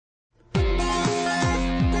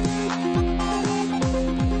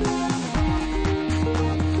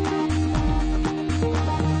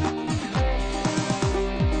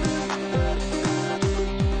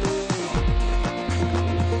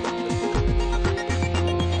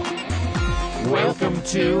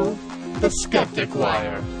Welcome to the Skeptic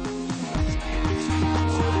Wire.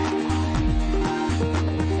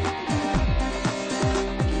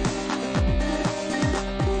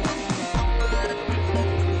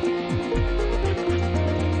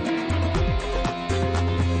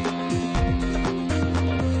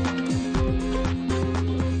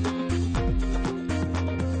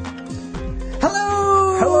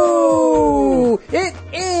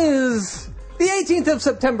 Of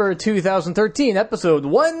September 2013, episode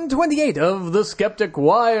 128 of The Skeptic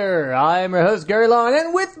Wire. I'm your host, Gary Long,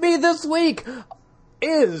 and with me this week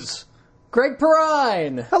is Greg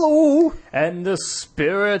Perrine. Hello. And the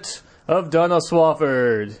spirit of Donna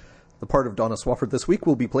Swafford. The part of Donna Swafford this week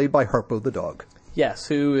will be played by Harpo the dog. Yes,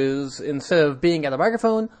 who is, instead of being at a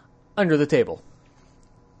microphone, under the table.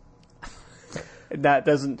 That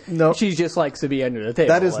doesn't... No. She just likes to be under the table.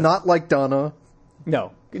 That is not like Donna.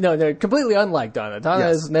 No, they're completely unlike Donna. Donna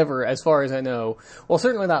Yes. has never, as far as I know, well,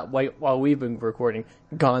 certainly not while we've been recording,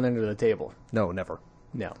 gone under the table. No, never.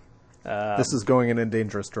 No. This is going in a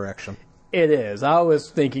dangerous direction. It is. I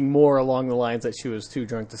was thinking more along the lines that she was too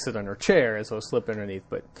drunk to sit on her chair, and so slip underneath,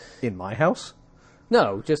 but... In my house?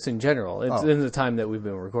 No, just in general. It's in the time that we've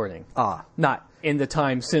been recording. Ah. Not in the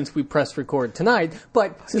time since we pressed record tonight,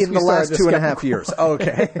 but since in the last 2.5 years.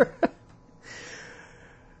 Okay.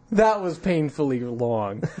 That was painfully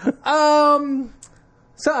long.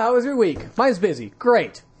 So, how was your week? Mine's busy.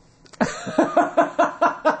 Great. How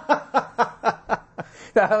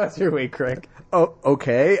was your week, Craig? Oh,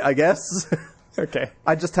 okay, I guess. Okay.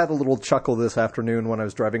 I just had a little chuckle this afternoon when I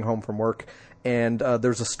was driving home from work, and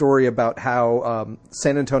there's a story about how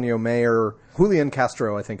San Antonio Mayor Julian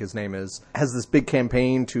Castro, I think his name is, has this big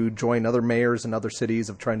campaign to join other mayors in other cities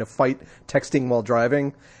of trying to fight texting while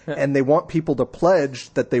driving, and they want people to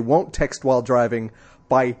pledge that they won't text while driving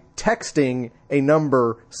by texting a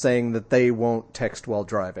number saying that they won't text while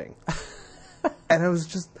driving. And I was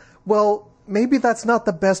just, well... Maybe that's not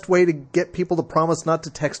the best way to get people to promise not to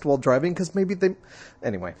text while driving, because maybe they...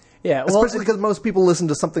 Anyway. Yeah, well... Especially because most people listen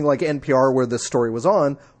to something like NPR where this story was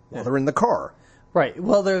on while they're in the car. Right.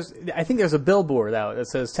 Well, I think there's a billboard out that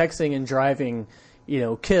says texting and driving,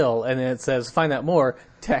 kill, and then it says, find out more,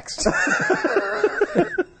 text.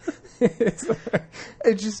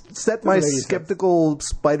 It just set my skeptical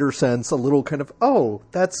spider sense a little kind of, oh,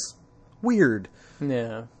 that's weird.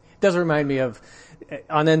 Yeah. It does remind me of...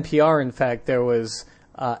 On NPR, in fact, there was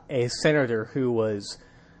a senator who was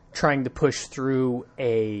trying to push through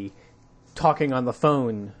a talking on the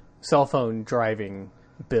phone, cell phone driving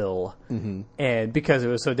bill. Mm-hmm. And because it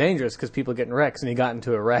was so dangerous, because people get in wrecks, and he got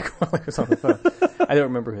into a wreck while he was on the phone. I don't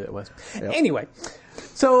remember who that was. Yep. Anyway,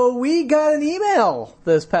 so we got an email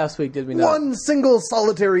this past week, did we not? One single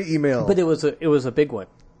solitary email. But it was a big one.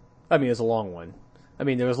 I mean, it was a long one. I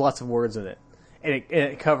mean, there was lots of words in it. And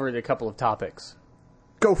it covered a couple of topics.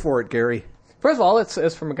 Go for it, Gary. First of all,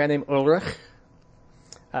 it's from a guy named Ulrich,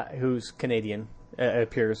 who's Canadian. It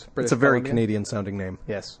appears British. It's a very Columbian. Canadian-sounding name.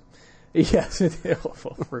 Yes. Yes.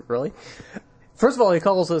 Really? First of all, he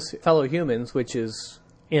calls us fellow humans, which is,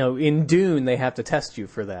 in Dune, they have to test you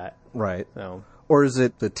for that. Right. So. Or is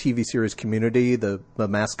it the TV series Community? The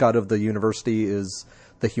mascot of the university is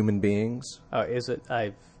the human beings? Oh, is it?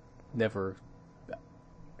 I've never...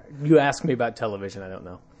 You ask me about television, I don't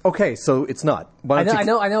know. Okay, so it's not. I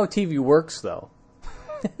know TV works, though.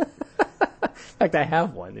 In fact, I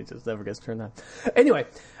have one. It just never gets turned on. Anyway,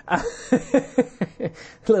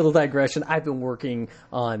 little digression. I've been working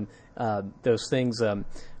on those things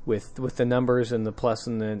with the numbers and the plus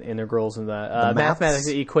and the integrals and the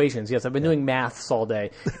mathematical equations. Yes, I've been doing maths all day.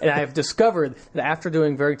 And I've discovered that after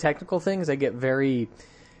doing very technical things, I get very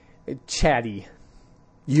chatty.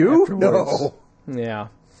 You? Afterwards. No. Yeah.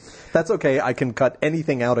 That's okay. I can cut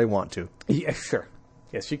anything out I want to. Yeah, sure.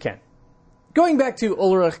 Yes, you can. Going back to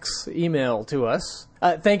Ulrich's email to us,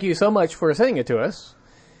 thank you so much for sending it to us.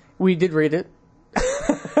 We did read it.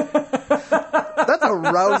 That's a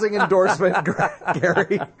rousing endorsement,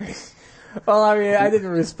 Gary. Well, I mean, I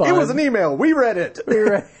didn't respond. It was an email. We read it. We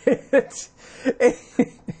read it.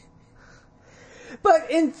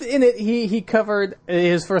 But in it, he covered,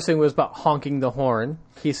 his first thing was about honking the horn.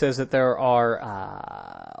 He says that there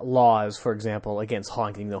are laws, for example, against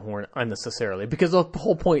honking the horn unnecessarily. Because the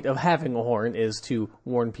whole point of having a horn is to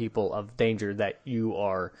warn people of danger that you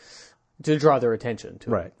are, to draw their attention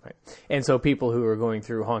to. Right. Right. And so people who are going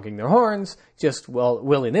through honking their horns, just,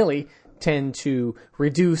 willy-nilly, tend to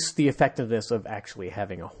reduce the effectiveness of actually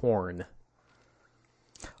having a horn.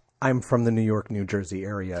 I'm from the New York, New Jersey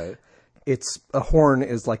area. A horn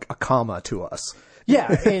is like a comma to us.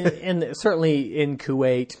 Yeah, and certainly in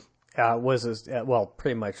Kuwait,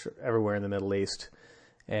 pretty much everywhere in the Middle East,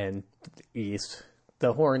 and east.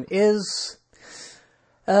 The horn is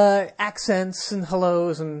accents and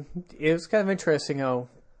hellos, and it's kind of interesting how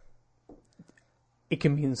it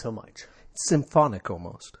can mean so much. Symphonic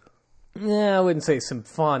almost. Yeah, I wouldn't say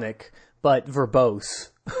symphonic, but verbose.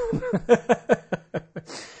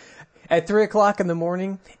 At 3 o'clock in the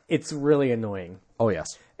morning, it's really annoying. Oh, yes.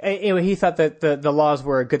 Anyway, he thought that the laws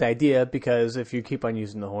were a good idea because if you keep on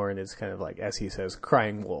using the horn, it's kind of like, as he says,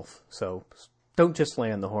 crying wolf. So don't just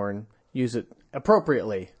lay on the horn. Use it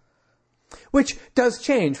appropriately. Which does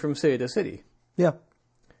change from city to city. Yeah.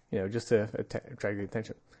 Just to attract your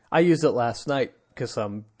attention. I used it last night because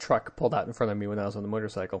some truck pulled out in front of me when I was on the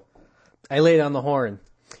motorcycle. I laid on the horn.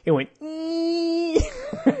 It went,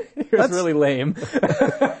 It was really lame.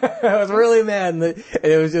 I was really mad. And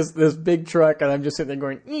it was just this big truck, and I'm just sitting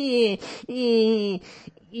there going, you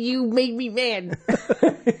made me mad.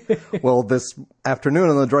 Well, this afternoon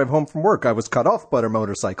on the drive home from work, I was cut off by a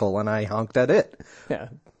motorcycle, and I honked at it. Yeah.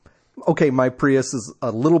 Okay, my Prius is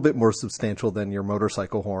a little bit more substantial than your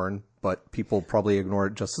motorcycle horn, but people probably ignore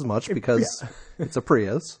it just as much because it's a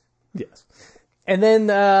Prius. Yes. And then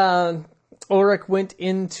Ulrich went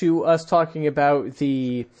into us talking about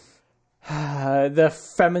the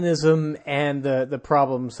feminism and the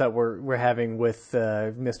problems that we're having with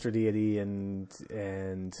Mr. Deity and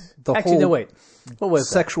the actually, whole no, wait. What was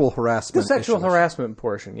sexual that? harassment? The sexual issues. harassment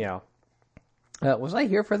portion, yeah. Was I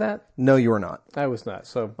here for that? No, you were not. I was not,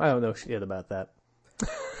 so I don't know shit about that.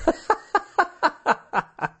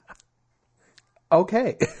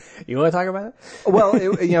 Okay. You want to talk about it? Well,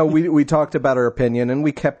 we talked about our opinion, and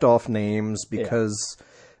we kept off names because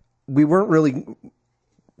we weren't really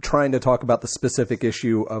trying to talk about the specific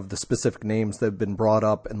issue of the specific names that have been brought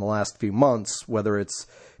up in the last few months, whether it's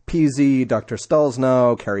PZ, Dr.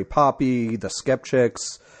 Stelzno, Carrie Poppy, the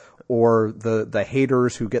Skeptics, or the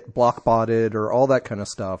haters who get block-botted, or all that kind of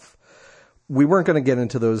stuff. We weren't going to get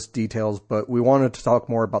into those details, but we wanted to talk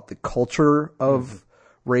more about the culture of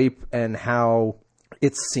rape and how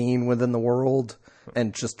it's seen within the world,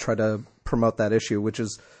 and just try to promote that issue, which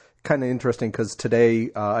is kind of interesting because today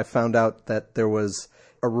I found out that there was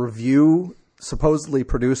a review supposedly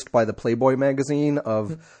produced by the Playboy magazine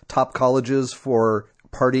of top colleges for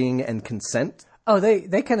partying and consent. Oh,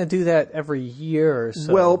 they kind of do that every year or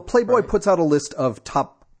so. Well, Playboy puts out a list of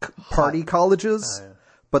top party colleges,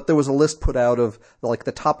 but there was a list put out of like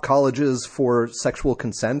the top colleges for sexual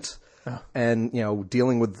consent and,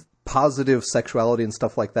 dealing with positive sexuality and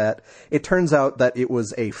stuff like that. It turns out that it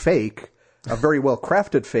was a fake, a very well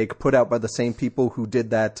crafted fake put out by the same people who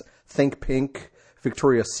did that Think Pink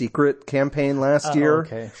Victoria's Secret campaign last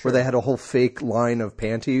year, where they had a whole fake line of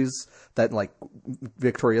panties that like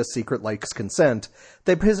Victoria's Secret likes consent.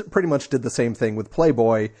 They pretty much did the same thing with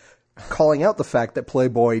Playboy, calling out the fact that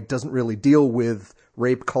Playboy doesn't really deal with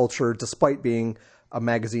rape culture despite being a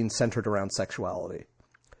magazine centered around sexuality.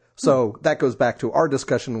 So that goes back to our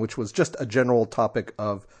discussion, which was just a general topic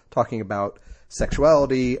of talking about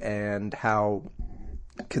sexuality and how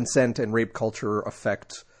consent and rape culture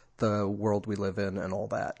affect the world we live in and all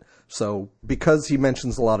that. So because he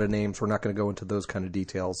mentions a lot of names, we're not going to go into those kind of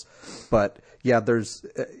details. But yeah,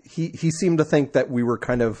 he seemed to think that we were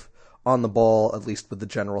kind of on the ball, at least with the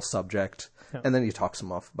general subject. Yeah. And then he talks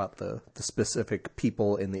some off about the specific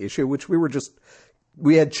people in the issue, which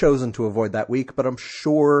we had chosen to avoid that week. But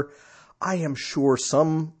I am sure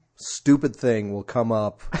some stupid thing will come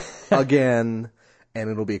up again, and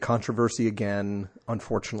it'll be a controversy again,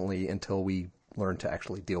 unfortunately, until we learn to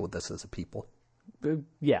actually deal with this as a people.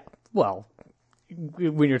 Yeah. Well,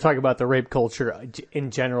 when you're talking about the rape culture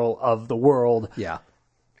in general of the world,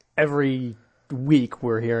 every week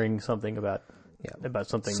we're hearing something about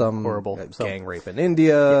something horrible. Gang rape in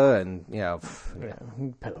India and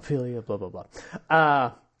pedophilia, blah, blah,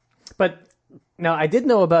 blah. But now I did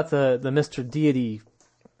know about the Mr. Deity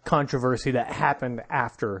controversy that happened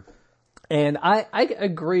after. And I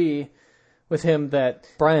agree with him that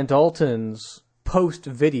Brian Dalton's post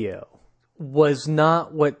video was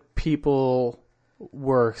not what people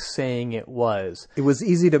were saying it was. It was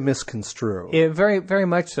easy to misconstrue. Very, very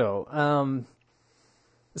much so.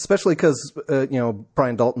 Especially because,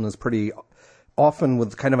 Brian Dalton is pretty often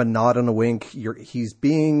with kind of a nod and a wink. He's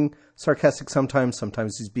being sarcastic sometimes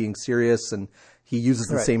he's being serious, and he uses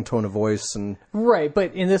the same tone of voice. And right,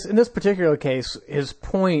 but in this particular case, his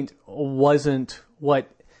point wasn't what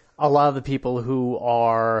a lot of the people who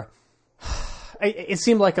are... It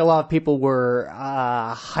seemed like a lot of people were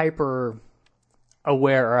hyper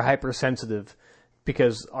aware or hypersensitive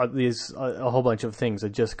because these a whole bunch of things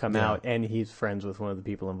had just come out, and he's friends with one of the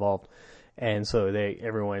people involved. And so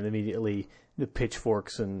everyone immediately, the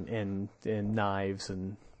pitchforks and knives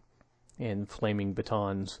and flaming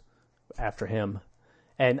batons after him.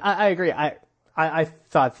 And I agree. I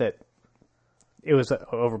thought that it was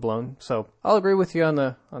overblown. So I'll agree with you on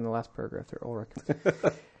the last paragraph there, Ulrich.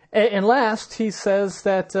 And last, he says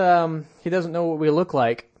that he doesn't know what we look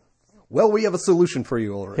like. Well, we have a solution for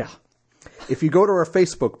you, Ulrich. Yeah. If you go to our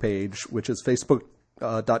Facebook page, which is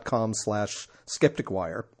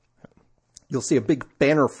facebook.com/skepticwire, you'll see a big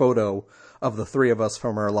banner photo of the three of us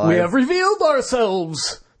from our live. We have revealed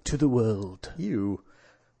ourselves to the world. You.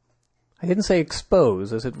 I didn't say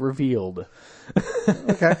expose, I said revealed.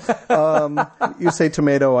 Okay. You say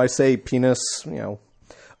tomato, I say penis,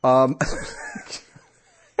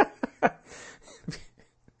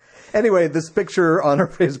 Anyway, this picture on our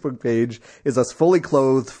Facebook page is us fully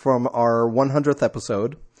clothed from our 100th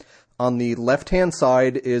episode. On the left-hand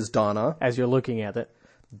side is Donna. As you're looking at it.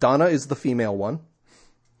 Donna is the female one.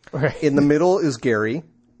 Right. In the middle is Gary.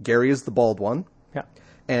 Gary is the bald one. Yeah.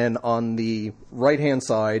 And on the right-hand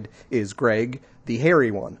side is Greg, the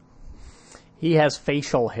hairy one. He has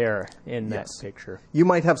facial hair in that picture. You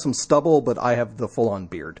might have some stubble, but I have the full-on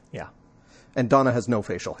beard. Yeah. And Donna has no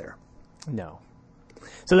facial hair. No.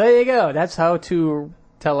 So there you go. That's how to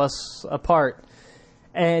tell us apart.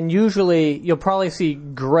 And usually you'll probably see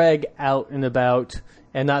Greg out and about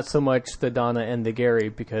and not so much the Donna and the Gary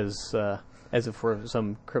because as if we're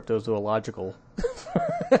some cryptozoological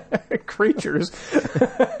creatures.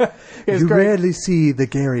 You rarely see the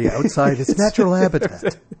Gary outside its natural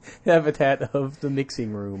habitat. Habitat of the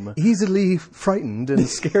mixing room. Easily frightened and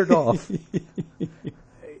scared off.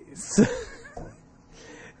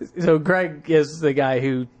 So Greg is the guy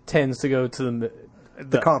who tends to go to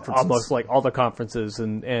the conferences. Almost like all the conferences,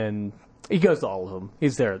 and he goes to all of them.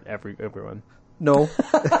 He's there at everyone. No.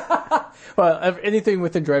 Well, anything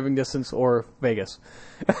within driving distance or Vegas.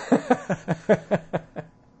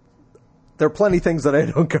 There are plenty of things that I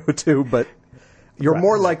don't go to, but you're Right.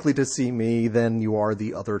 more likely to see me than you are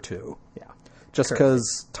the other two. Yeah. Just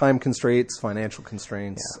because time constraints, financial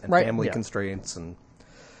constraints, and Right, family yeah. constraints. And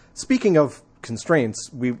speaking of constraints,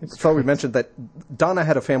 we thought we mentioned that Donna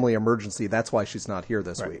had a family emergency. That's why she's not here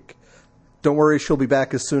this week. Don't worry, she'll be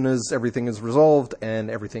back as soon as everything is resolved, and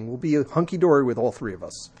everything will be hunky-dory with all three of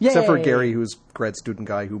us. Yay! Except for Gary, who's grad student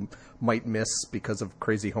guy who might miss because of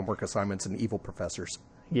crazy homework assignments and evil professors.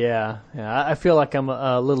 Yeah. I feel like I'm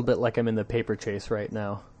a little bit like I'm in the paper chase right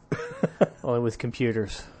now. Only with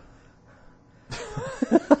computers.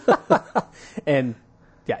 And,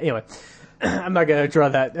 yeah, anyway. I'm not going to draw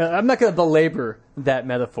that. I'm not going to belabor that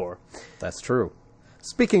metaphor. That's true.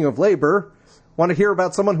 Speaking of labor, want to hear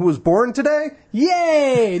about someone who was born today?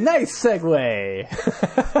 Yay! Nice segue.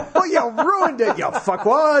 Well, you ruined it, you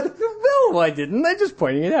fuckwad! No, I didn't. I'm just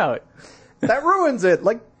pointing it out. That ruins it,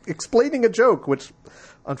 like explaining a joke, which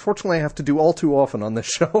unfortunately I have to do all too often on this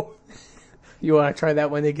show. You want to try that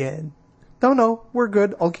one again? No, we're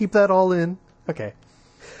good. I'll keep that all in. Okay.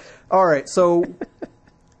 All right, so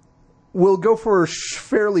we'll go for a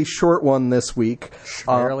fairly short one this week.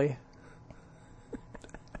 Schmerly?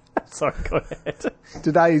 Sorry, go ahead.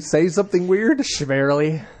 Did I say something weird?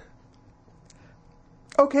 Schmerly?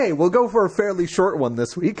 Okay, we'll go for a fairly short one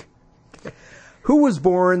this week. Who was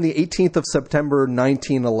born the 18th of September,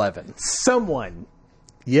 1911? Someone.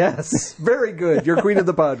 Yes, very good. You're queen of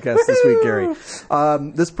the podcast this week, Gary.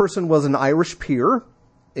 This person was an Irish peer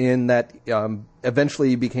in that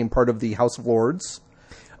eventually became part of the House of Lords.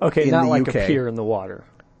 Okay, in not the like UK. a pier in the water.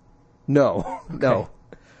 No. No.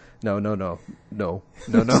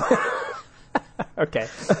 Okay.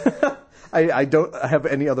 I don't have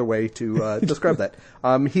any other way to describe that.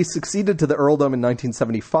 He succeeded to the earldom in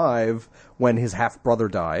 1975 when his half-brother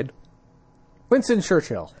died. Winston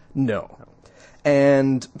Churchill. No.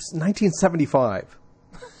 And 1975.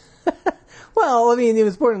 Well, I mean, he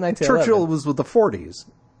was born in 1911. Churchill was with the 40s.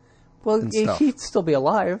 Well, and stuff. he'd still be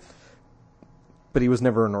alive. But he was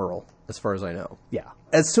never an earl, as far as I know. Yeah.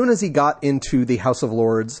 As soon as he got into the House of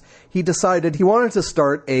Lords, he decided he wanted to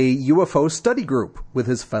start a UFO study group with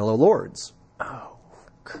his fellow lords. Oh,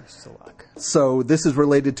 curse the luck. So this is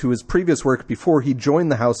related to his previous work before he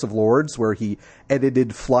joined the House of Lords, where he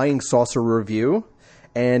edited Flying Saucer Review.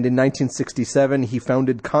 And in 1967, he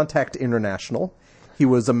founded Contact International. He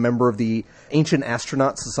was a member of the Ancient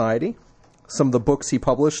Astronaut Society. Some of the books he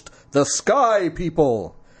published: The Sky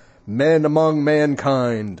People, Men Among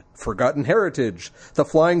Mankind, Forgotten Heritage, The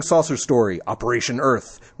Flying Saucer Story, Operation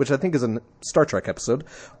Earth, which I think is a Star Trek episode,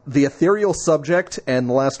 The Ethereal Subject, and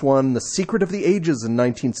the last one, The Secret of the Ages in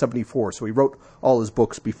 1974. So he wrote all his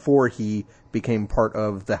books before he became part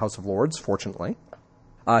of the House of Lords, fortunately.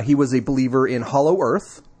 He was a believer in Hollow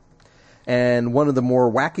Earth. And one of the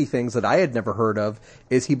more wacky things that I had never heard of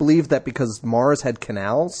is he believed that because Mars had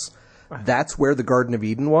canals, that's where the Garden of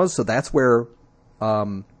Eden was. So that's where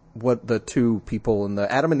what the two people in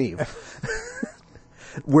the Adam and Eve,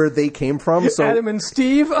 where they came from. So Adam and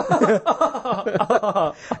Steve?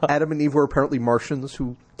 Adam and Eve were apparently Martians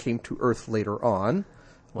who came to Earth later on.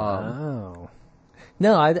 Wow.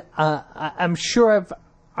 No, I'm sure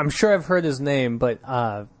I've heard his name, but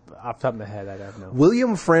off the top of my head, I don't know.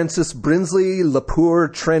 William Francis Brinsley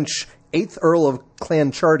Lapoor Trench, 8th Earl of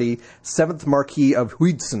Clancarty, 7th Marquis of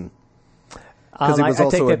Huidsen. I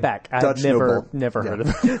take that back. I've never heard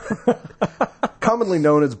of him. Commonly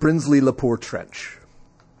known as Brinsley Lapoor Trench.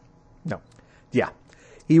 No. Yeah.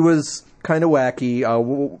 He was kind of wacky.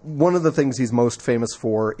 One of the things he's most famous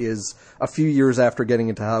for is a few years after getting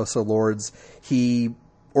into House of Lords, he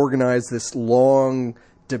organized this long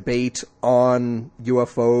debate on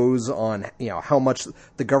UFOs, on how much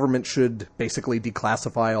the government should basically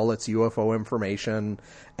declassify all its UFO information,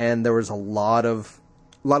 and there was a lot of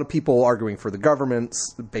people arguing for the government,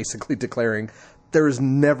 basically declaring there is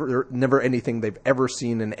never anything they've ever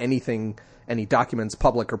seen in any documents,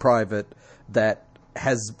 public or private, that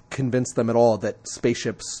has convinced them at all that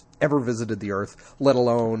spaceships ever visited the Earth, let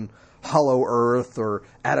alone Hollow Earth or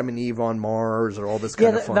Adam and Eve on Mars or all this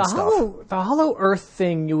kind of fun stuff. The Hollow Earth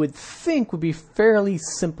thing you would think would be fairly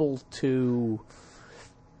simple to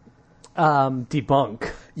debunk.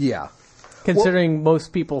 Yeah. Considering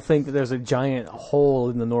most people think that there's a giant hole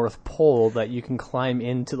in the North Pole that you can climb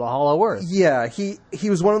into the Hollow Earth. Yeah, he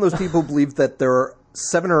was one of those people who believed that there are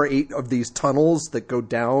 7 or 8 of these tunnels that go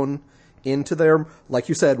down into there. Like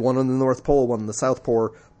you said, one on the North Pole, one on the South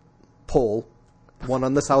Pole, one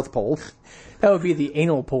on the South Pole. That would be the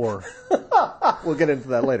anal pore. We'll get into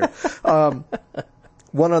that later.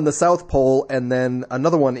 One on the South Pole, and then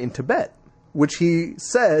another one in Tibet, which he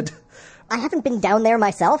said... I haven't been down there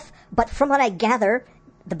myself, but from what I gather,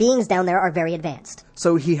 the beings down there are very advanced.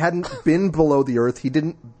 So he hadn't been below the Earth. He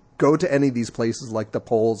didn't go to any of these places like the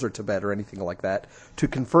poles or Tibet or anything like that to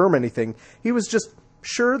confirm anything. He was just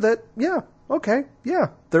sure that,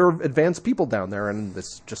 there are advanced people down there, and this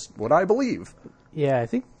is just what I believe. Yeah, I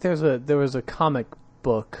think there was a comic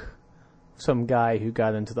book, some guy who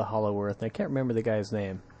got into the Hollow Earth, and I can't remember the guy's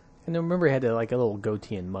name. I remember he had a little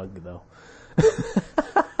goatee and mug, though.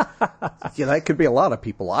 Yeah, that could be a lot of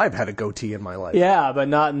people. I've had a goatee in my life. Yeah, but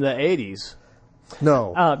not in the 80s.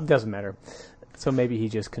 No. Doesn't matter. So maybe he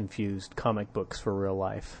just confused comic books for real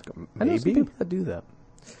life. Maybe. I know some people that do that.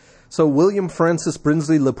 So William Francis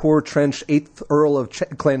Brinsley Lapoor Trench, 8th Earl of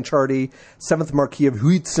Clancarty, 7th Marquis of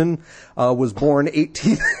Huidsen, was born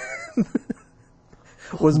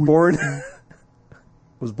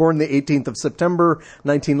the 18th of September,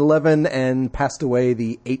 1911, and passed away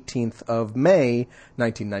the 18th of May,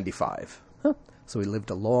 1995. Huh. So he lived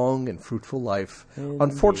a long and fruitful life.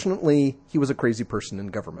 Unfortunately, he was a crazy person in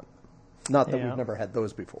government. Not that we've never had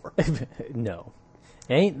those before. No.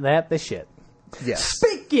 Ain't that the shit? Yes.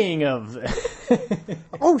 Speaking of...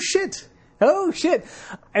 Oh, shit! Oh, shit!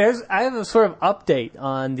 I have a sort of update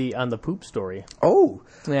on the poop story. Oh!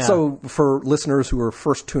 Yeah. So, for listeners who are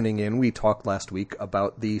first tuning in, we talked last week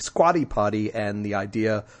about the squatty potty and the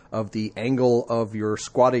idea of the angle of your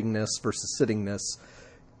squattingness versus sittingness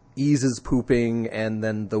eases pooping, and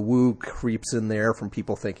then the woo creeps in there from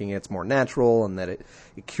people thinking it's more natural and that it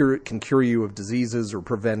can cure you of diseases or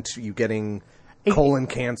prevent you getting colon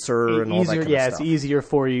cancer and all that kind of stuff. Yeah, it's easier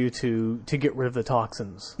for you to get rid of the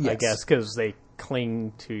toxins, yes. I guess, because they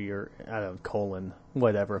cling to your colon,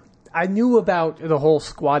 whatever. I knew about the whole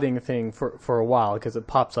squatting thing for a while because it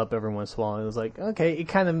pops up every once in a while, and it was like, okay, it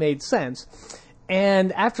kind of made sense.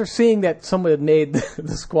 And after seeing that someone had made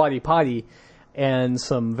the squatty potty and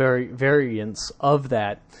some variants of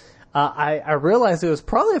that, I realized it was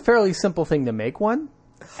probably a fairly simple thing to make one.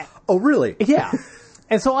 Oh, really? Yeah.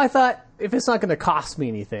 And so I thought, if it's not going to cost me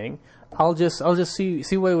anything, I'll just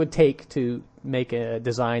see what it would take to make a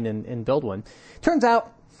design and build one. Turns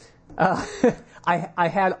out, I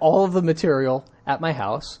had all of the material at my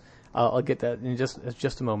house. I'll get that in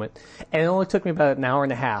just a moment. And it only took me about an hour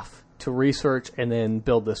and a half to research and then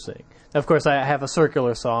build this thing. Now, of course, I have a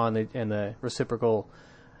circular saw and a reciprocal.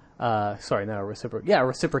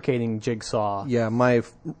 Reciprocating jigsaw. Yeah, my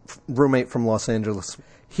roommate from Los Angeles,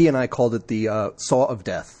 he and I called it the saw of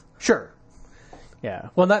death. Sure. Yeah.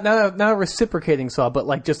 Well, not a reciprocating saw, but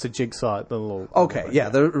like just a jigsaw. The little. Okay. Yeah,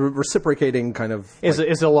 the reciprocating kind of is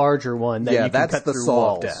a larger one. That you can that's cut the through saw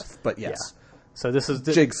walls. of death. But yes. Yeah. So this is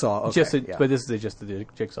the jigsaw. Okay, but this is just the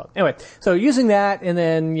jigsaw. Anyway, so using that and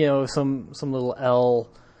then some little L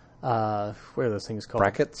what are those things called?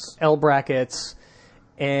 Brackets? L brackets.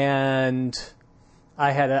 And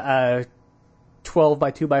I had a 12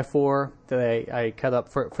 by 2 by 4 that I cut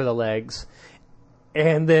up for the legs.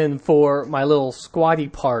 And then for my little squatty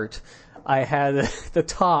part, I had the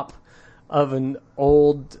top of an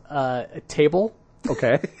old table.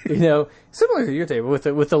 Okay. Similar to your table with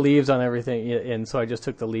the leaves on everything. And so I just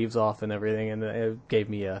took the leaves off and everything, and it gave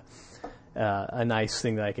me a nice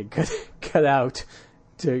thing that I could cut out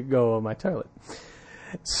to go on my toilet.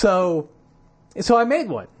 So I made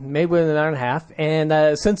one in an hour and a half,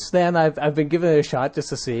 and since then I've been giving it a shot just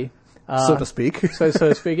to see, so to speak. so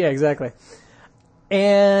to speak, yeah, exactly.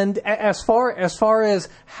 And as far as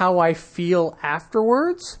how I feel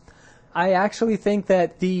afterwards, I actually think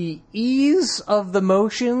that the ease of the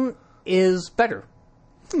motion is better,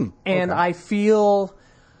 and I feel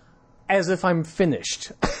as if I'm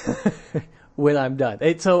finished when I'm done.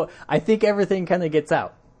 So I think everything kind of gets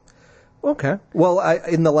out. Okay. Well,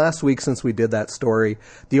 in the last week since we did that story,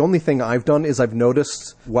 the only thing I've done is I've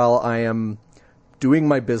noticed while I am doing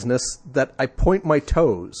my business that I point my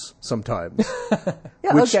toes sometimes,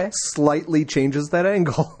 which slightly changes that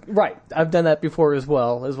angle. Right. I've done that before as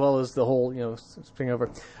well as the whole, spring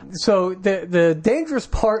over. So the dangerous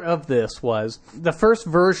part of this was the first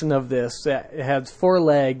version of this that had 4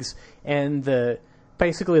 legs and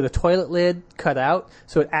basically the toilet lid cut out,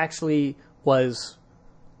 so it actually was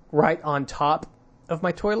right on top of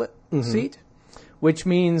my toilet seat, which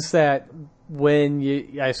means that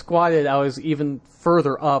when I squatted, I was even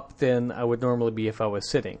further up than I would normally be if I was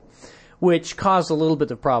sitting, which caused a little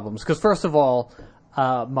bit of problems. Because first of all,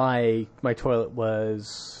 my toilet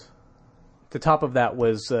was, the top of that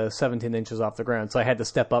was 17 inches off the ground, so I had to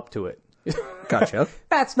step up to it. Gotcha.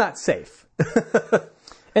 That's not safe.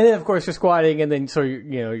 And then, of course, you're squatting, and then so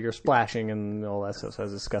you're splashing and all that stuff. So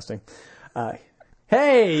it's disgusting.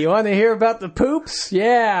 Hey, you want to hear about the poops?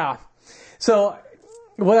 Yeah. So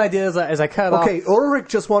what I did is I cut off. Okay, Ulrich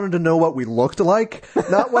just wanted to know what we looked like,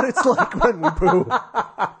 not what it's like when we poo.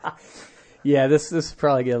 Yeah, this is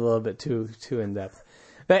probably getting a little bit too in depth.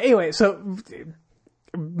 But anyway, so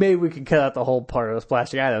maybe we can cut out the whole part of the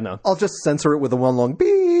splashing. I don't know. I'll just censor it with a one long beep.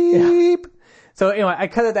 Yeah. So anyway, I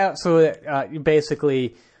cut it out so that you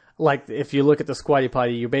basically, like if you look at the squatty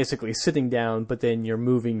potty, you're basically sitting down, but then you're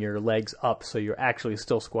moving your legs up, so you're actually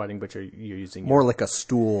still squatting, but you're using more like a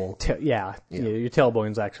stool. Your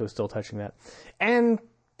tailbone's actually still touching that, and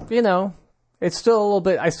it's still a little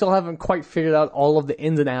bit. I still haven't quite figured out all of the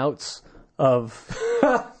ins and outs of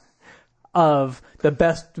of the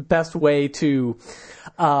best way to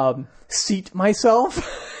seat myself.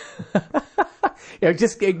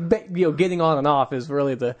 Just getting on and off is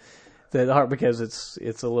really the hard, because it's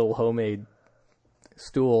a little homemade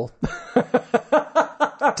stool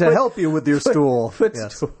to help you with your stool.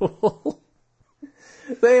 Footstool.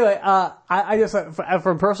 So anyway, I just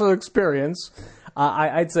from personal experience,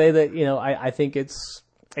 I'd say that I think it's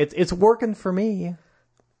working for me.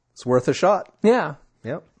 It's worth a shot. Yeah.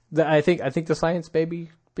 Yep. I think the science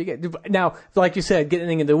baby. Now, like you said,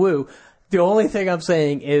 getting into woo. The only thing I'm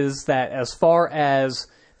saying is that as far as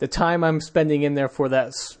the time I'm spending in there for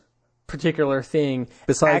that particular thing,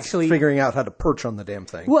 besides actually figuring out how to perch on the damn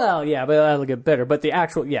thing. Well, yeah, but that'll get better. But the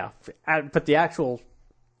actual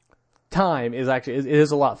time is actually it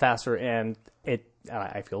is a lot faster, and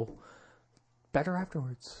I feel better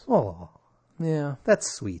afterwards. Oh, yeah, that's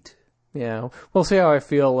sweet. Yeah, we'll see how I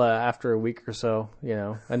feel after a week or so.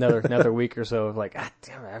 Another week or so of like,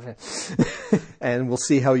 damn it. And we'll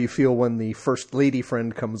see how you feel when the first lady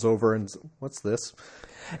friend comes over and what's this?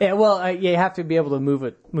 Yeah, well, you have to be able to move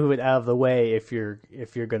it out of the way if you're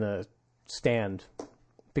gonna stand,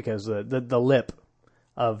 because the lip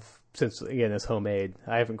of, since again it's homemade,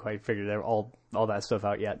 I haven't quite figured all that stuff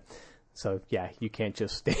out yet. So yeah, you can't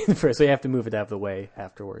just stand for it. So you have to move it out of the way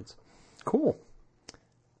afterwards. Cool.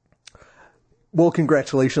 Well,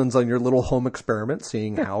 congratulations on your little home experiment,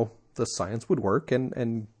 seeing how the science would work,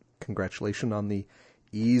 and congratulations on the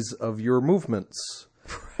ease of your movements.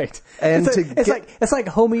 Right. And it's like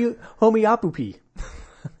homeopathy.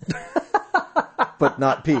 But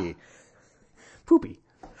not pee. Poopy.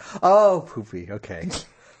 Oh, poopy. Okay.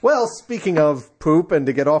 Well, speaking of poop, and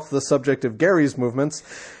to get off the subject of Gary's movements,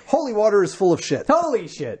 holy water is full of shit. Holy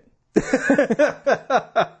shit.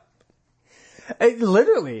 It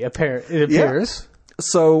literally it appears. Yeah.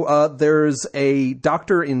 So there's a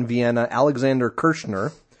doctor in Vienna, Alexander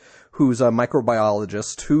Kirschner, who's a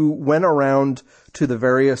microbiologist, who went around to the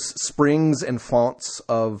various springs and fonts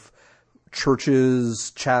of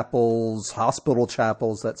churches, chapels, hospital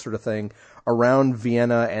chapels, that sort of thing, around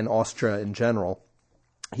Vienna and Austria in general.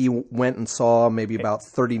 He went and saw maybe about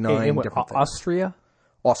 39 in what, different things. Austria?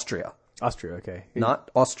 Austria. Austria, okay. Not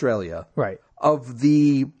Australia. Right. Of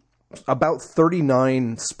the about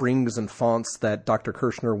 39 springs and fonts that Dr.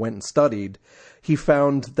 Kirshner went and studied, he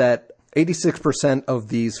found that 86% of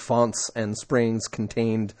these fonts and springs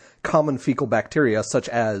contained common fecal bacteria such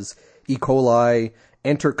as E. coli,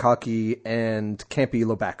 Enterococci, and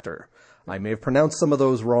Campylobacter. I may have pronounced some of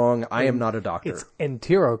those wrong. I am not a doctor. It's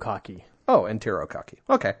Enterococci. Oh, Enterococci.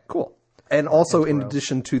 Okay, cool. And also, in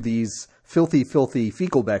addition to these filthy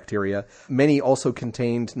fecal bacteria, many also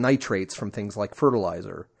contained nitrates from things like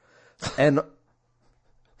fertilizer. And,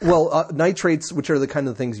 well, nitrates, which are the kind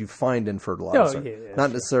of things you find in fertilizer. Oh, yeah,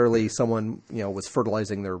 Not necessarily someone, was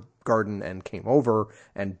fertilizing their garden and came over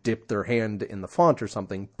and dipped their hand in the font or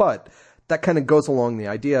something. But that kind of goes along the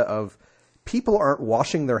idea of people aren't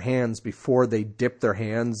washing their hands before they dip their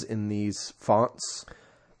hands in these fonts.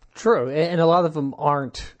 True, and a lot of them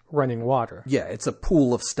aren't running water. Yeah, it's a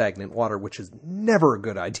pool of stagnant water, which is never a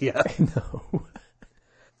good idea. No.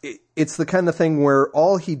 It's the kind of thing where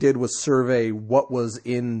all he did was survey what was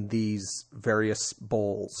in these various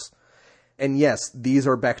bowls. And yes, these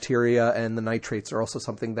are bacteria, and the nitrates are also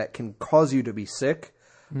something that can cause you to be sick,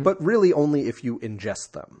 but really only if you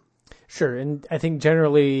ingest them. Sure, and I think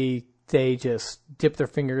generally they just dip their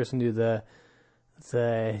fingers into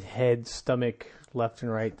the head, stomach, left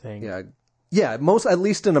and right thing. Yeah, at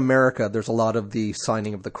least in America, there's a lot of the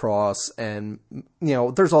signing of the cross, and,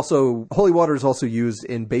 there's also, holy water is also used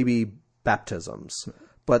in baby baptisms,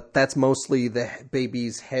 but that's mostly the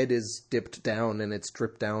baby's head is dipped down and it's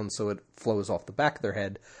dripped down so it flows off the back of their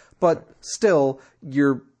head. But still,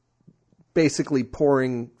 you're basically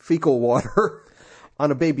pouring fecal water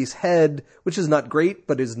on a baby's head, which is not great,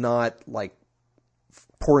 but is not like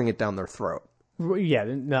pouring it down their throat. Yeah,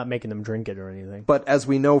 not making them drink it or anything. But as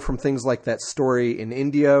we know from things like that story in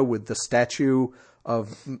India with the statue of,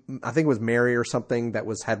 I think it was Mary or something, that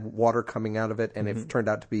had water coming out of it, and it turned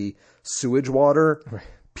out to be sewage water. Right.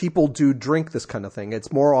 People do drink this kind of thing.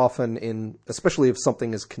 It's more often especially if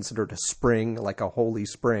something is considered a spring, like a holy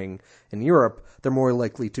spring in Europe, they're more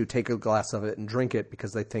likely to take a glass of it and drink it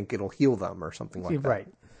because they think it'll heal them or something like that. Right.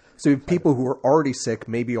 So people who are already sick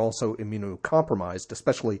may be also immunocompromised,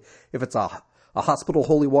 especially if it's a hospital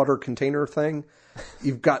holy water container thing.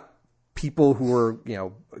 You've got people who are,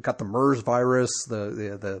 got the MERS virus,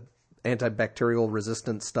 the antibacterial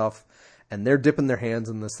resistant stuff, and they're dipping their hands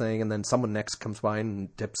in this thing, and then someone next comes by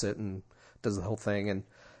and dips it and does the whole thing, and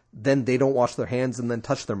then they don't wash their hands and then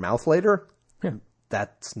touch their mouth later. Yeah.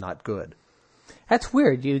 That's not good. That's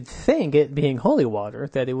weird. You'd think, it being holy water,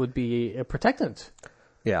 that it would be a protectant.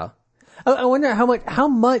 Yeah. I wonder how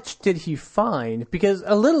much did he find? Because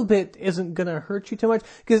a little bit isn't going to hurt you too much.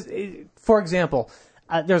 Because, for example,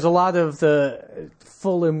 there's a lot of the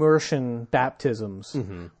full immersion baptisms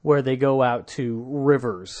where they go out to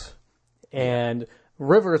rivers. And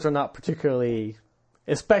rivers are not particularly,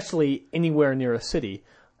 especially anywhere near a city.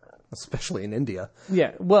 Especially in India.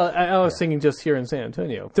 Yeah, well, I was thinking just here in San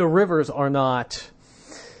Antonio. The rivers are not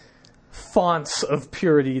fonts of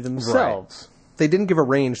purity themselves. Right. They didn't give a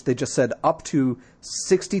range. They just said up to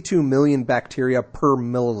 62 million bacteria per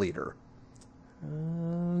milliliter.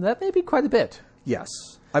 That may be quite a bit. Yes.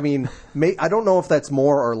 I mean, I don't know if that's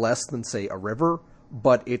more or less than, say, a river,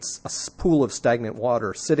 but it's a pool of stagnant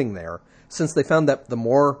water sitting there. Since they found that the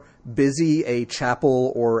more busy a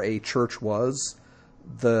chapel or a church was,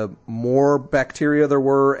 the more bacteria there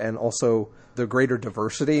were, and also the greater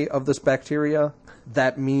diversity of this bacteria.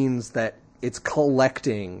 That means that it's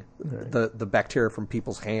collecting the bacteria from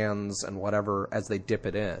people's hands and whatever as they dip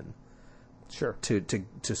it in. Sure. To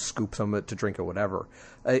scoop some of it, to drink it, whatever.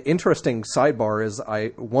 Interesting sidebar is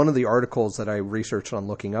one of the articles that I researched on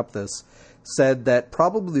looking up this said that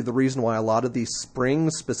probably the reason why a lot of these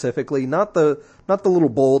springs specifically, not the little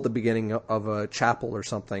bowl at the beginning of a chapel or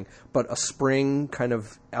something, but a spring kind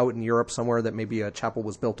of out in Europe somewhere that maybe a chapel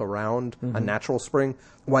was built around, a natural spring,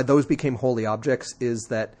 why those became holy objects is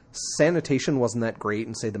that sanitation wasn't that great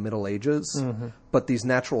in, say, the Middle Ages, but these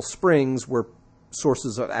natural springs were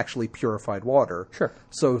sources of actually purified water. Sure.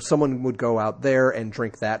 So someone would go out there and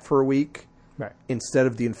drink that for a week, right, instead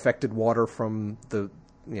of the infected water from the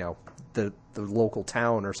local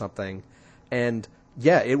town or something. And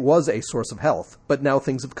yeah, it was a source of health, but now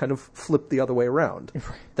things have kind of flipped the other way around. Right.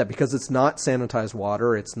 That because it's not sanitized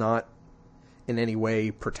water, it's not in any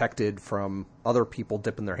way protected from other people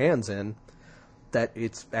dipping their hands in, that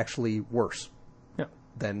it's actually worse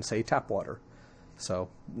than, say, tap water. So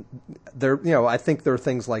I think there are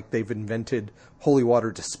things like they've invented holy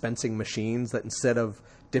water dispensing machines that instead of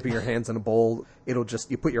dipping your hands in a bowl,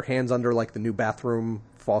 you put your hands under like the new bathroom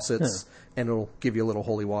faucets, and it'll give you a little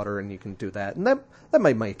holy water, and you can do that. And that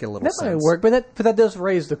might make a little sense. That might work, but that does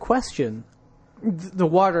raise the question. The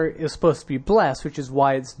water is supposed to be blessed, which is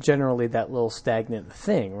why it's generally that little stagnant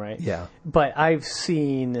thing, right? Yeah. But I've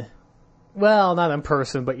seen, well, not in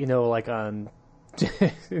person, but like on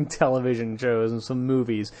in television shows and some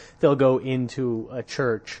movies, they'll go into a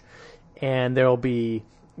church and there'll be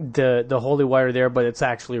the holy water there, but it's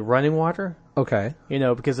actually running water. Okay.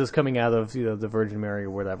 Because it's coming out of the Virgin Mary or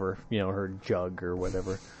whatever, her jug or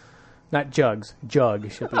whatever. Not jugs,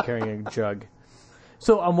 jug. She'll be carrying a jug.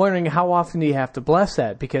 So I'm wondering, how often do you have to bless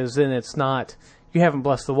that? Because then it's not, you haven't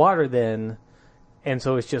blessed the water then, and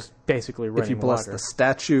so it's just basically running water. If you bless the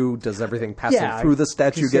statue, does everything passing through the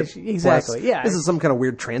statue get exactly blessed? Yeah, this is some kind of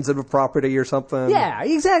weird transitive property or something. Yeah,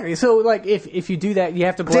 exactly. So like if you do that, you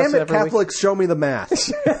have to bless. Damn it, Catholics, show me the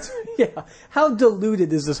math. Yeah, how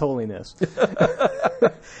diluted is this holiness?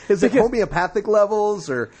 Is it homeopathic levels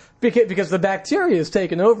or because the bacteria is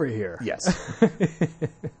taken over here? Yes.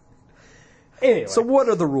 Anyway. So what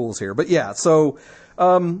are the rules here? But yeah, so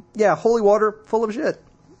holy water full of shit.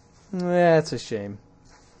 That's a shame.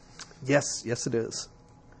 Yes, it is.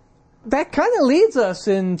 That kind of leads us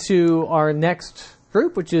into our next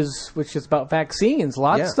group, which is about vaccines.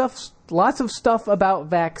 Lots of stuff about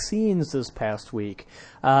vaccines this past week.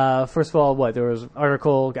 First of all, there was a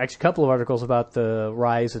couple of articles about the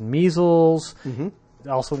rise in measles. Mm-hmm.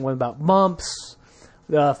 Also one about mumps.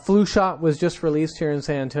 The flu shot was just released here in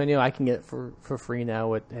San Antonio. I can get it for free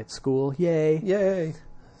now at school. Yay. Yay.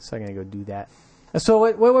 So I'm going to go do that. So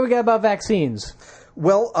what we got about vaccines?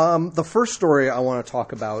 Well, the first story I want to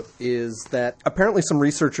talk about is that apparently some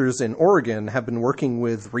researchers in Oregon have been working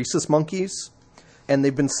with rhesus monkeys, and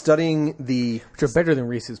they've been studying which are better than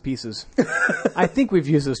Reese's Pieces. I think we've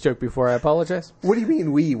used this joke before. I apologize. What do you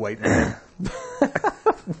mean we, white man?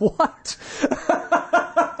 What?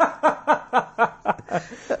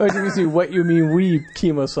 What you mean we,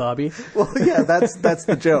 Kimosabi? Well, yeah, that's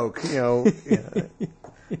the joke, Yeah.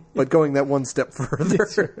 But going that one step further.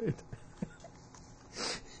 That's right.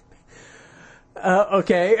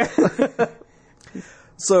 Okay.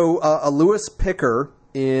 So, Lewis Picker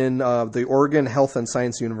in the Oregon Health and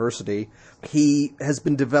Science University, he has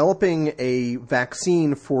been developing a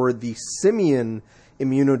vaccine for the simian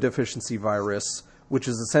immunodeficiency virus, which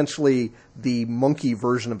is essentially the monkey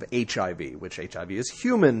version of HIV, which HIV is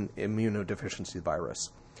human immunodeficiency virus.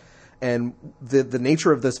 And the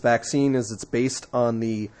nature of this vaccine is it's based on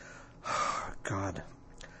the,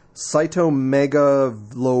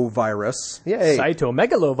 cytomegalovirus. Yay.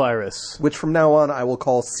 Cytomegalovirus. Which from now on I will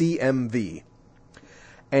call CMV.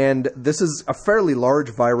 And this is a fairly large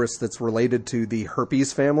virus that's related to the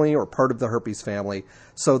herpes family or part of the herpes family.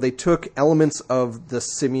 So they took elements of the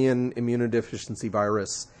simian immunodeficiency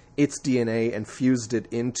virus, its DNA, and fused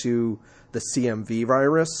it into the CMV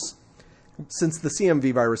virus. Since the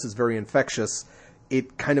CMV virus is very infectious,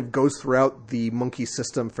 it kind of goes throughout the monkey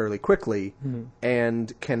system fairly quickly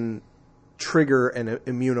and can trigger an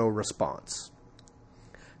immunoresponse.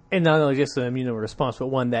 And not only just an immunoresponse, but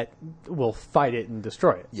one that will fight it and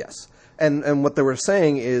destroy it. Yes. And what they were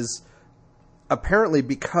saying is, apparently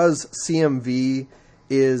because CMV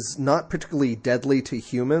is not particularly deadly to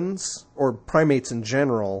humans or primates in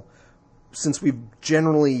general, since we've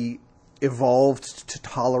generally evolved to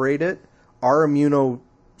tolerate it, our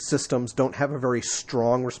immunosystems don't have a very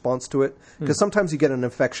strong response to it. Because sometimes you get an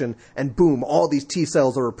infection and boom, all these T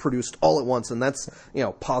cells are produced all at once, and that's,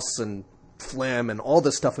 pus and phlegm and all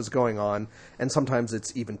this stuff is going on, and sometimes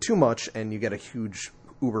it's even too much and you get a huge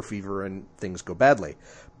uber fever and things go badly.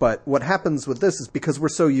 But what happens with this is because we're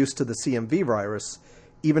so used to the CMV virus,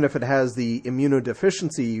 even if it has the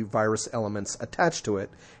immunodeficiency virus elements attached to it,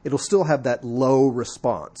 it'll still have that low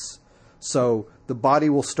response. So the body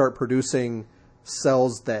will start producing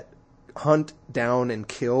cells that hunt down and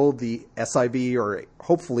kill the SIV or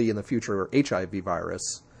hopefully in the future HIV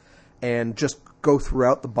virus, and just go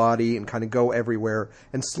throughout the body and kind of go everywhere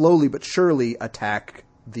and slowly but surely attack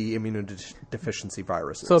the immunodeficiency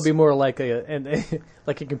viruses. So it'd be more like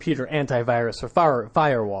like a computer antivirus or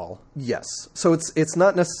firewall. Yes. So it's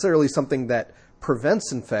not necessarily something that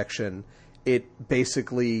prevents infection. It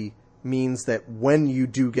basically means that when you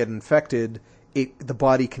do get infected, the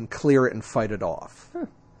body can clear it and fight it off.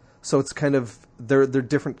 So it's kind of there are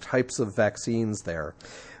different types of vaccines there.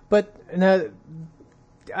 But now,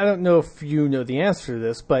 I don't know if you know the answer to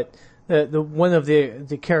this, but the one of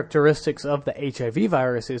the characteristics of the HIV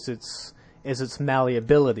virus is is its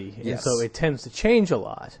malleability, and Yes. so it tends to change a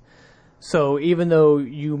lot. So even though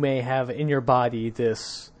you may have in your body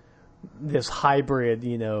this hybrid,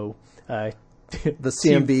 The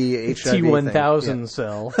CMV HIV T1000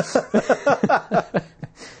 cell,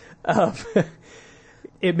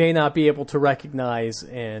 it may not be able to recognize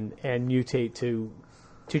and mutate to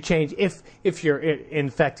change if you're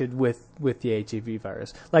infected with the HIV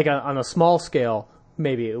virus. Like on a small scale,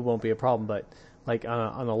 maybe it won't be a problem, but like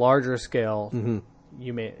on a larger scale,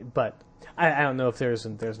 you may. But I don't know if there's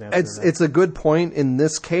an answer. It's a good point. In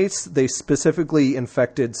this case, they specifically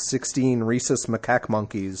infected 16 rhesus macaque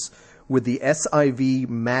monkeys with the SIV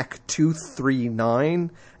MAC239,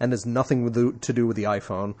 and has nothing to do with the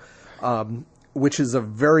iPhone, which is a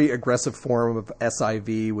very aggressive form of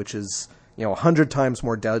SIV, which is 100 times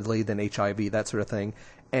more deadly than HIV, that sort of thing.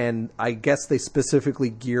 And I guess they specifically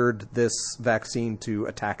geared this vaccine to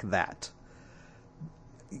attack that.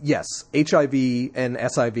 Yes, HIV and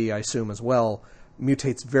SIV, I assume as well,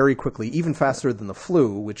 mutates very quickly, even faster than the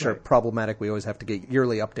flu, which are problematic. We always have to get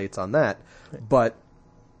yearly updates on that. Right. But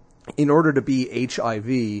in order to be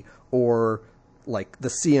HIV, or like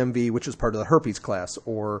the CMV, which is part of the herpes class,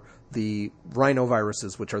 or the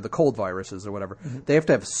rhinoviruses, which are the cold viruses or whatever, they have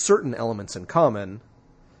to have certain elements in common.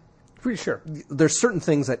 Pretty sure. There's certain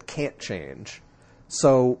things that can't change.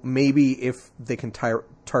 So maybe if they can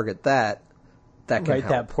target that can help.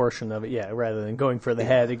 That portion of it, rather than going for the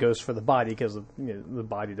head, it goes for the body, because the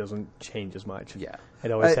body doesn't change as much. Yeah.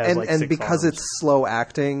 It always has and 6 because arms. it's slow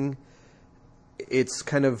acting, it's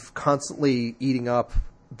kind of constantly eating up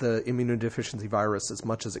the immunodeficiency virus as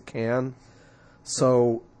much as it can.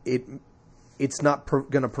 So it's not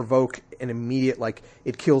going to provoke an immediate, like,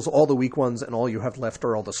 it kills all the weak ones and all you have left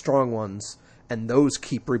are all the strong ones, and those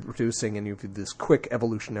keep reproducing, and you have this quick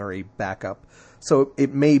evolutionary backup. So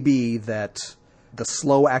it may be that the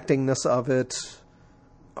slow actingness of it,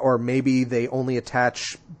 or maybe they only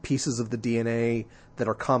attach pieces of the DNA that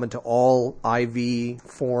are common to all IV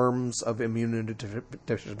forms of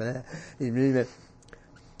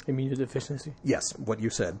immunodeficiency. Yes, what you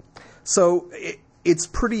said. So it's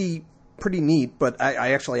pretty neat, but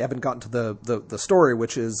I actually haven't gotten to the story,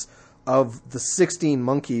 which is of the 16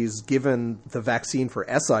 monkeys given the vaccine for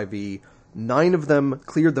SIV, 9 of them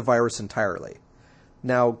cleared the virus entirely.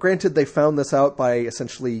 Now, granted, they found this out by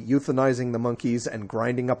essentially euthanizing the monkeys and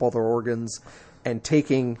grinding up all their organs and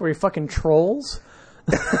taking... Were you fucking trolls?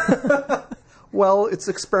 Well, it's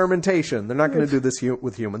experimentation. They're not going to do this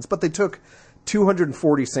with humans. But they took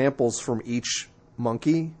 240 samples from each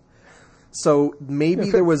monkey. So maybe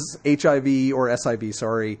there was HIV or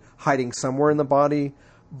SIV, hiding somewhere in the body.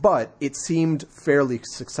 But it seemed fairly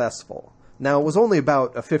successful. Now, it was only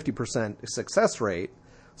about a 50% success rate.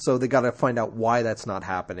 So they got to find out why that's not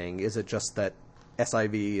happening. Is it just that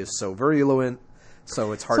SIV is so virulent,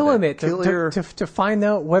 so it's hard to kill to find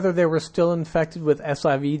out whether they were still infected with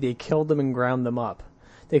SIV, they killed them and ground them up.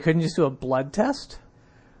 They couldn't just do a blood test?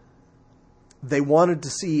 They wanted to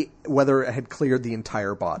see whether it had cleared the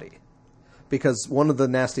entire body. Because one of the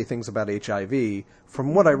nasty things about HIV,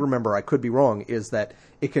 from what I remember, I could be wrong, is that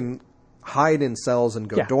it can hide in cells and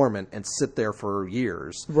go dormant and sit there for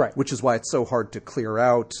years. Right. Which is why it's so hard to clear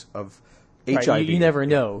out of HIV. Right. You never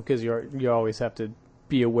know, because you always have to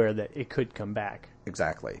be aware that it could come back.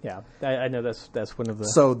 Exactly. Yeah, I know that's one of the...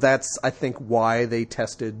 So that's, I think, why they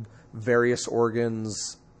tested various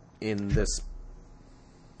organs in this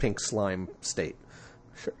pink slime state.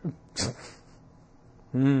 Sure.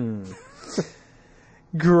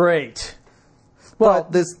 Great. Well,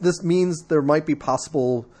 but this means there might be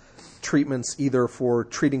possible treatments either for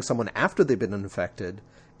treating someone after they've been infected,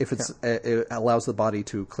 if it allows the body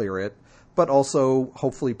to clear it, but also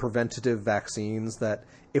hopefully preventative vaccines that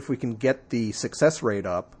if we can get the success rate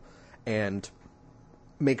up and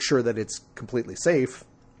make sure that it's completely safe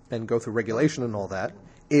and go through regulation and all that,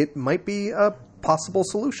 it might be a possible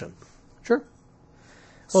solution. Sure.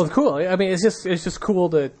 Well, it's cool. I mean, it's just cool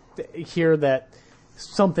to hear that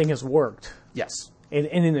something has worked. Yes.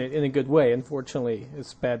 In a good way. Unfortunately,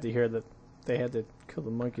 it's bad to hear that they had to kill the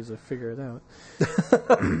monkeys to figure it out.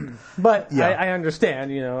 But yeah. I understand,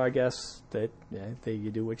 I guess that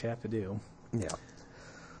you do what you have to do. Yeah.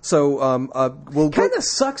 So, it kind of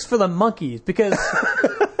sucks for the monkeys, because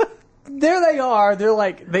there they are. They're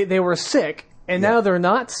like, they were sick, and now they're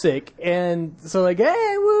not sick. And so like,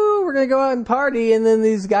 hey, woo, we're going to go out and party. And then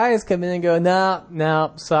these guys come in and go,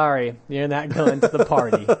 no, sorry, you're not going to the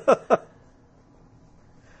party.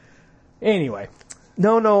 Anyway.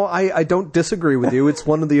 No, I don't disagree with you. It's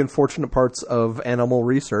one of the unfortunate parts of animal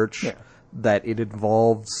research that it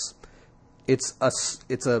involves. It's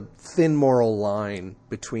a thin moral line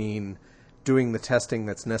between doing the testing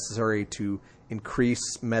that's necessary to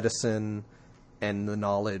increase medicine and the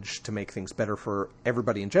knowledge to make things better for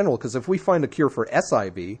everybody in general. Because if we find a cure for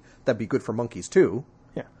SIV, that'd be good for monkeys too.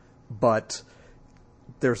 Yeah. But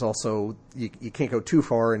there's also, you can't go too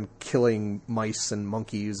far in killing mice and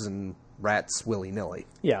monkeys and rats willy-nilly.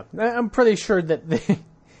 Yeah. I'm pretty sure that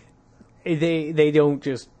they don't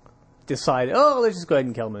just decide, oh, let's just go ahead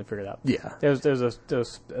and kill them and figure it out. Yeah. There's a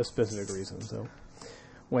specific reason, so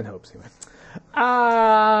one hopes anyway.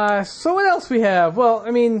 So what else we have? Well,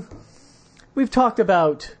 I mean, we've talked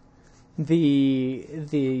about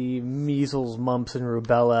the measles, mumps, and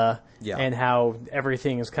rubella, and how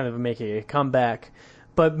everything is kind of making a comeback.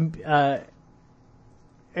 But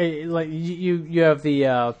like you have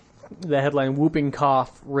the headline: "Whooping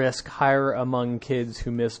cough risk higher among kids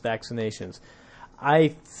who miss vaccinations." I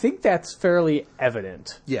think that's fairly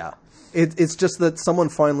evident. Yeah. It's just that someone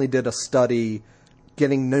finally did a study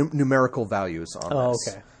getting numerical values on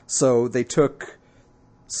this. Okay. So they took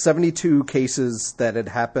 72 cases that had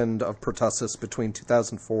happened of pertussis between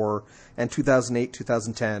 2004 and 2008,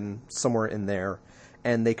 2010, somewhere in there,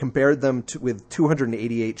 and they compared them with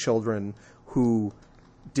 288 children who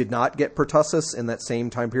did not get pertussis in that same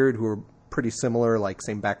time period, who were pretty similar, like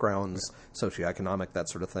same backgrounds, socioeconomic, that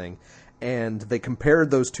sort of thing. And they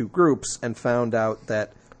compared those two groups and found out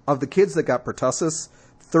that of the kids that got pertussis,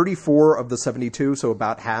 34 of the 72, so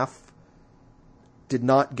about half, did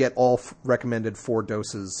not get all recommended 4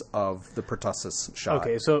 doses of the pertussis shot.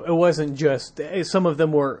 Okay, so it wasn't just some of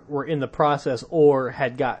them were in the process or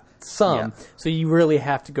had got some. Yeah. So you really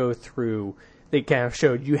have to go through. They kind of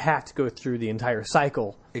showed you have to go through the entire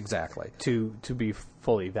cycle Exactly. to be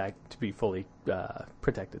fully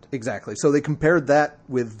protected. Exactly. So they compared that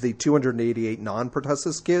with the 288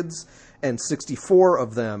 non-pertussis kids, and 64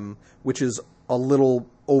 of them, which is a little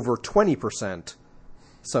over 20%.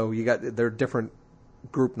 So there are different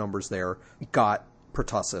group numbers there, got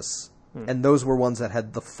pertussis. And those were ones that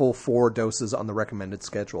had the full 4 doses on the recommended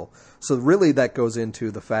schedule. So really that goes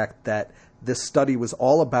into the fact that this study was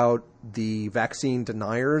all about the vaccine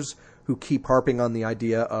deniers who keep harping on the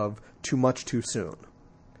idea of too much too soon.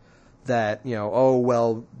 That, oh,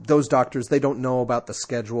 well, those doctors, they don't know about the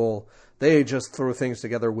schedule. They just throw things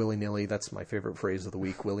together willy-nilly. That's my favorite phrase of the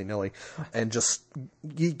week, willy-nilly. And just,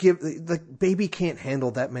 the baby can't handle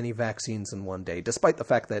that many vaccines in one day, despite the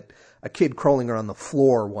fact that a kid crawling around the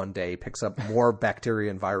floor one day picks up more bacteria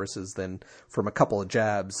and viruses than from a couple of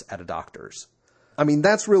jabs at a doctor's. I mean,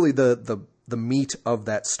 that's really the meat of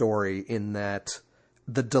that story, in that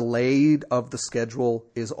the delay of the schedule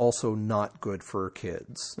is also not good for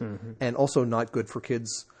kids. Mm-hmm. And also not good for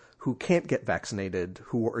kids who can't get vaccinated,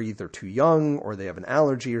 who are either too young or they have an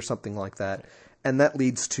allergy or something like that. And that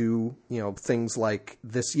leads to, things like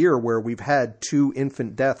this year where we've had 2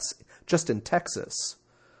 infant deaths just in Texas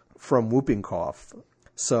from whooping cough.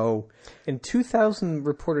 So, in 2,000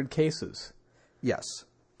 reported cases. Yes.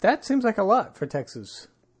 That seems like a lot for Texas.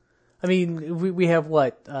 I mean, we have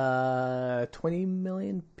what, 20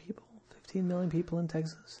 million people, 15 million people in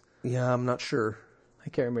Texas? Yeah, I'm not sure. I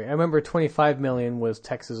can't remember. I remember 25 million was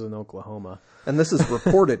Texas and Oklahoma. And this is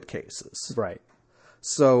reported cases. Right.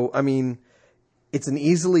 So, I mean, it's an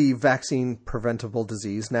easily vaccine preventable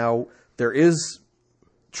disease. Now, there is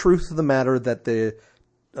truth to the matter that the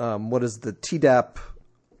Tdap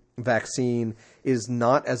vaccine is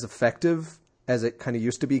not as effective as it kind of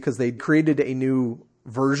used to be, because they created a new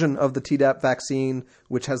version of the Tdap vaccine,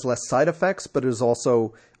 which has less side effects, but is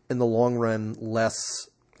also, in the long run, less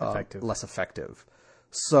effective.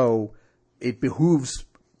 So it behooves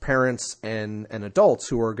parents and adults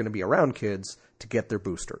who are going to be around kids to get their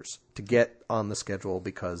boosters, to get on the schedule,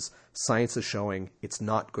 because science is showing it's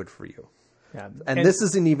not good for you. Yeah. And this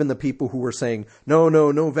isn't even the people who are saying,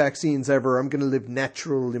 no vaccines ever. I'm going to live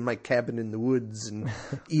natural in my cabin in the woods and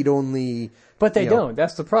eat only. But they don't.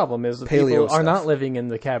 That's the problem, is the people stuff. are not living in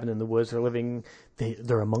the cabin in the woods.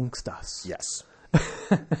 They're amongst us. Yes.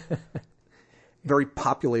 Very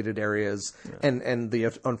populated areas. Yeah. And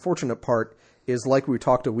the unfortunate part is, like we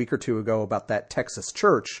talked a week or two ago about that Texas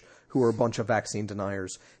church, who are a bunch of vaccine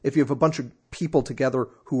deniers. If you have a bunch of people together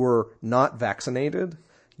who are not vaccinated,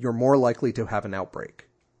 you're more likely to have an outbreak.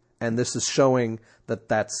 And this is showing that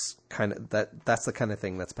that's the kind of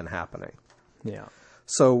thing that's been happening. Yeah.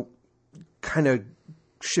 So, kind of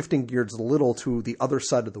shifting gears a little to the other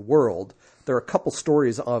side of the world, there are a couple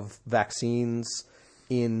stories of vaccines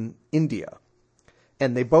in India.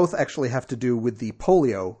 And they both actually have to do with the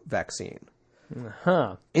polio vaccine.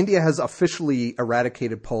 Uh-huh. India has officially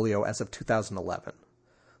eradicated polio as of 2011.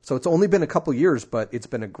 So it's only been a couple years, but it's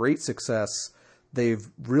been a great success. They've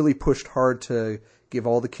really pushed hard to give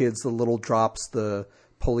all the kids the little drops, the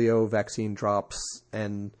polio vaccine drops,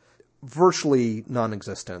 and virtually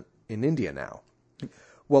non-existent in India now.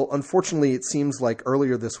 Well, unfortunately, it seems like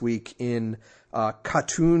earlier this week in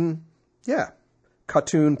Khatun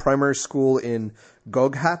Primary School in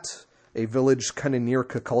Goghat, a village kind of near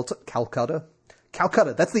Calcutta.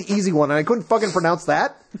 Calcutta, that's the easy one, and I couldn't fucking pronounce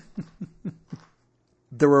that.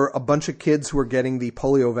 There were a bunch of kids who were getting the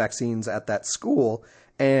polio vaccines at that school,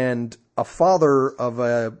 and a father of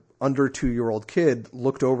a under 2-year-old kid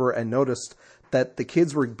looked over and noticed that the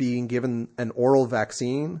kids were being given an oral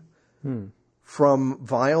vaccine from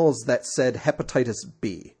vials that said hepatitis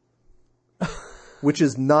B, which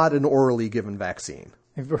is not an orally given vaccine.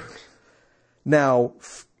 Now,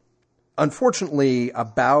 unfortunately,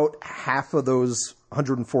 about half of those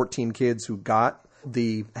 114 kids who got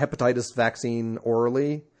the hepatitis vaccine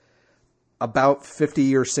orally, about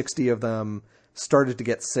 50 or 60 of them started to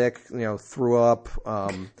get sick, threw up,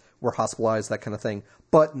 were hospitalized, that kind of thing.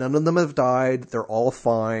 But none of them have died. They're all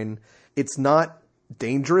fine. It's not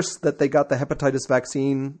dangerous that they got the hepatitis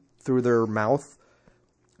vaccine through their mouth,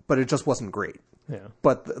 but it just wasn't great. Yeah.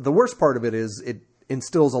 But the worst part of it is it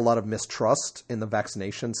instills a lot of mistrust in the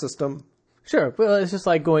vaccination system. Sure. Well, it's just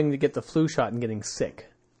like going to get the flu shot and getting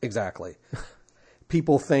sick. Exactly.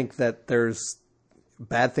 People think that there's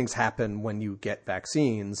bad things happen when you get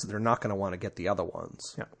vaccines. They're not going to want to get the other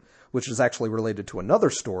ones. Yeah. Which is actually related to another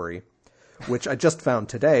story, which I just found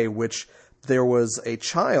today, which there was a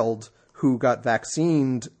child who got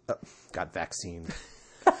vaccinated.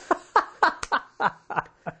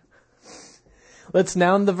 Let's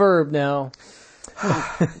noun the verb now.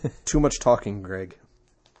 Too much talking, Greg.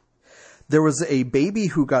 There was a baby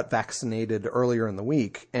who got vaccinated earlier in the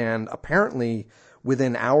week, and apparently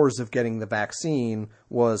within hours of getting the vaccine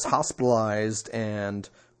was hospitalized and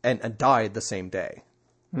died the same day.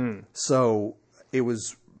 So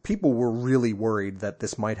people were really worried that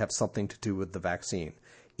this might have something to do with the vaccine.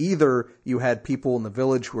 Either you had people in the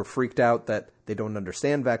village who were freaked out that they don't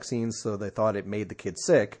understand vaccines, so they thought it made the kid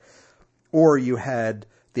sick, or you had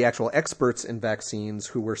the actual experts in vaccines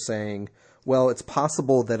who were saying, well, it's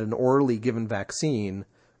possible that an orally given vaccine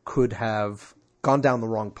could have gone down the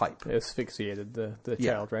wrong pipe. Asphyxiated the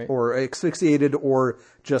child, right? Or asphyxiated, or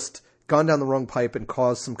just gone down the wrong pipe and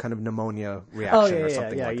caused some kind of pneumonia reaction or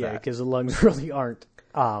something like that. Because the lungs really aren't.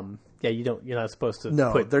 You're not supposed to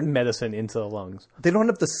put medicine into the lungs. They don't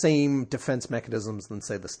have the same defense mechanisms than,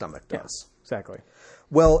 say, the stomach does. Yeah, exactly.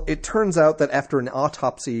 Well, it turns out that after an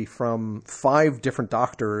autopsy from 5 different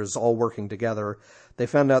doctors all working together, they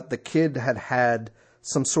found out the kid had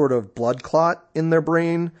some sort of blood clot in their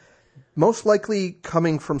brain, most likely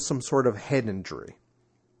coming from some sort of head injury.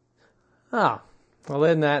 Ah, well,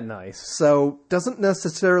 isn't that nice? So, doesn't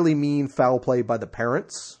necessarily mean foul play by the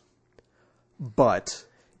parents, but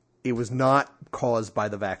it was not caused by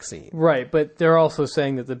the vaccine. Right, but they're also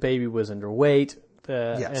saying that the baby was underweight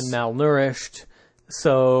and malnourished.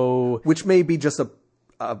 So, which may be just a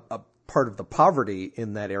part of the poverty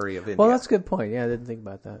in that area of India. Well, that's a good point. Yeah, I didn't think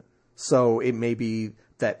about that. So it may be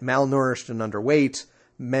that malnourished and underweight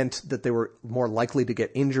meant that they were more likely to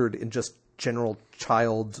get injured in just general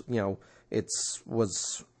child. It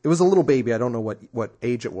was a little baby. I don't know what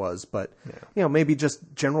age it was, but maybe just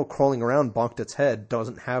general crawling around, bonked its head,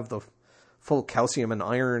 doesn't have the full calcium and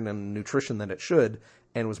iron and nutrition that it should,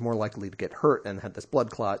 and was more likely to get hurt and had this blood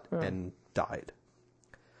clot and died.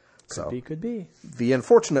 Could be. The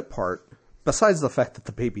unfortunate part, besides the fact that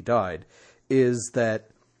the baby died, is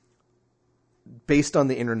that based on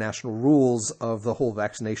the international rules of the whole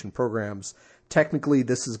vaccination programs, technically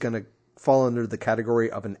this is going to fall under the category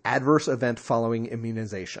of an adverse event following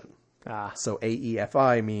immunization. So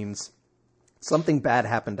AEFI means something bad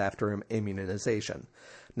happened after immunization.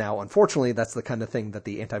 Now, unfortunately, that's the kind of thing that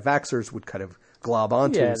the anti-vaxxers would kind of glob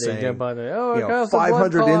onto, saying, jump on it.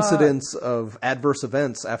 500 incidents of adverse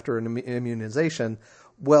events after an immunization.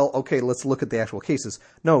 Well, okay, let's look at the actual cases.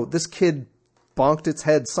 No, this kid bonked its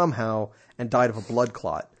head somehow and died of a blood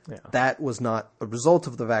clot. Yeah. That was not a result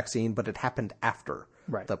of the vaccine, but it happened after.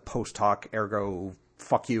 Right. The post hoc, ergo,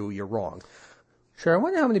 fuck you, you're wrong. Sure. I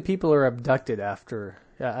wonder how many people are abducted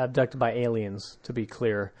by aliens, to be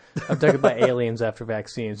clear. Abducted by aliens after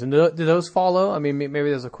vaccines. And do those follow? I mean, maybe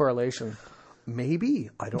there's a correlation. Maybe.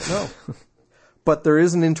 I don't know. But there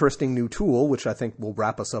is an interesting new tool, which I think will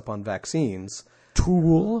wrap us up on vaccines.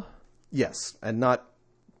 Tool? Yes. And not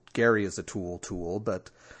Gary is a tool,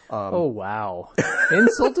 but... oh, wow.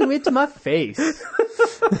 Insulting me to my face.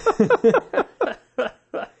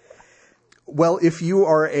 Well, if you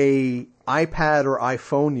are a iPad or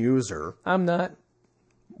iPhone user... I'm not.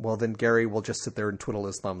 Well, then Gary will just sit there and twiddle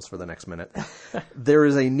his thumbs for the next minute. There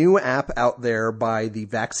is a new app out there by the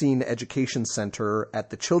Vaccine Education Center at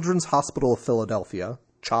the Children's Hospital of Philadelphia,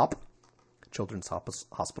 CHOP. Children's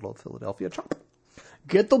Hospital of Philadelphia, CHOP.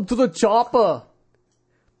 Get them to the chopper.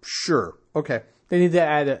 Sure. Okay. They need to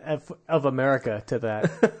add a F of America to that.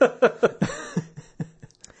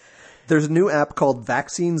 There's a new app called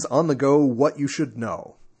Vaccines on the Go, What You Should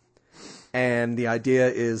Know. And the idea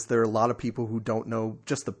is there are a lot of people who don't know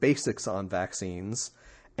just the basics on vaccines.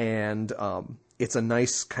 And it's a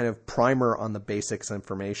nice kind of primer on the basics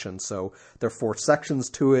information. So there are 4 sections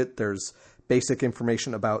to it. There's basic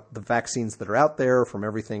information about the vaccines that are out there, from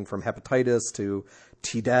everything from hepatitis to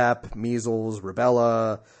Tdap, measles,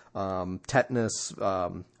 rubella, tetanus,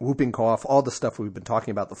 whooping cough, all the stuff we've been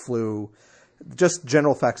talking about, the flu. Just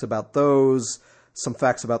general facts about those, some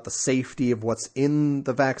facts about the safety of what's in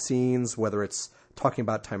the vaccines, whether it's talking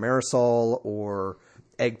about thimerosal or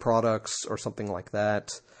egg products or something like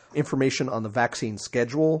that. Information on the vaccine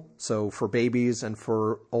schedule. So for babies and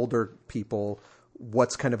for older people,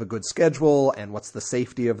 what's kind of a good schedule and what's the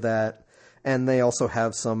safety of that. And they also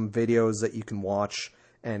have some videos that you can watch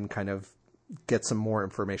and kind of get some more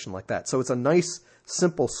information like that. So it's a nice,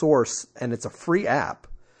 simple source, and it's a free app.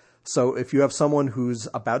 So if you have someone who's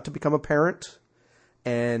about to become a parent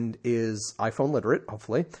and is iPhone literate,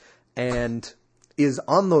 hopefully, and is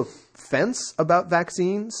on the fence about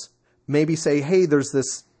vaccines, maybe say, hey, there's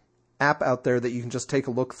this app out there that you can just take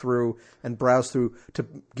a look through and browse through to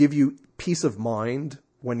give you peace of mind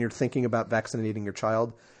when you're thinking about vaccinating your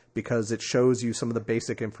child, because it shows you some of the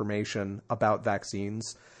basic information about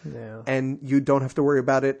vaccines. Yeah. And you don't have to worry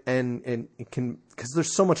about it, and it can, because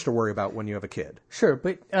there's so much to worry about when you have a kid. Sure,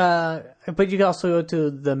 but you can also go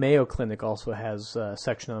to the Mayo Clinic. Also has a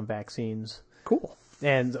section on vaccines. Cool.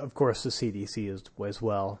 And of course the CDC as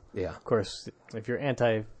well. Yeah. Of course, if you're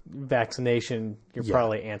anti-vaccination, you're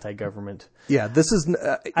probably anti-government. Yeah, this is.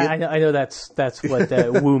 I know that's what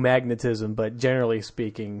the woo magnetism, but generally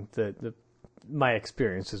speaking, my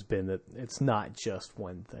experience has been that it's not just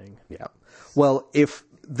one thing. Yeah. Well, if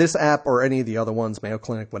this app or any of the other ones, Mayo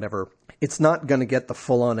Clinic, whatever, it's not going to get the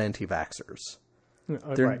full-on anti-vaxxers.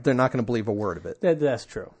 They're not going to believe a word of it. That's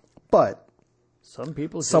true. But some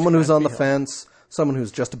people, someone who's on the fence, someone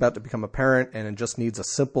who's just about to become a parent and just needs a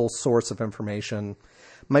simple source of information,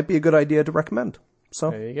 might be a good idea to recommend.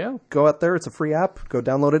 So there you go out there. It's a free app. Go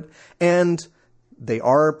download it. And they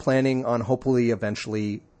are planning on hopefully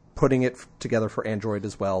eventually putting it together for Android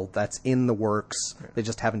as well. That's in the works. They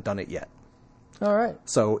just haven't done it yet. All right.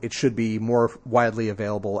 So it should be more widely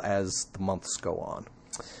available as the months go on.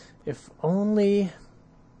 If only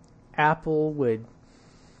Apple would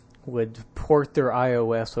port their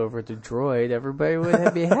iOS over to Droid, everybody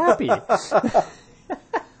would be happy.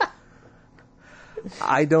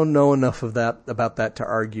 I don't know enough about that to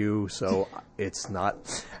argue, so it's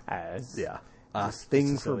not a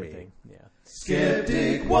thing for me. Thing. Yeah.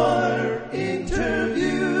 Skeptic Wire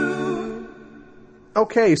interview.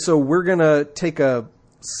 Okay, so we're going to take a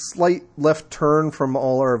slight left turn from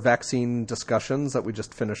all our vaccine discussions that we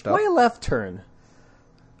just finished up. Why a left turn?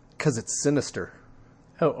 Because it's sinister.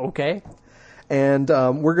 Oh, okay. And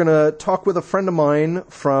we're going to talk with a friend of mine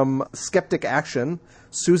from Skeptic Action,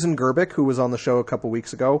 Susan Gerbic, who was on the show a couple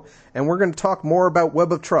weeks ago. And we're going to talk more about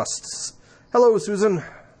Web of Trusts. Hello, Susan.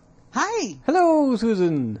 Hi. Hello,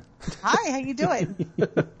 Susan. Hi, how you doing?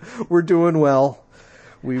 We're doing well.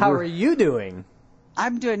 How are you doing?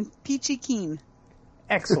 I'm doing peachy keen.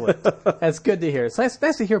 Excellent. That's good to hear. It's nice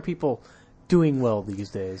to hear people doing well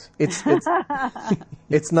these days. It's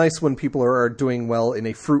nice when people are doing well in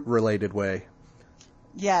a fruit-related way.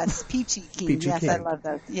 Yes, peachy keen. Peachy yes, keen. I love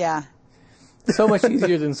that. Yeah. So much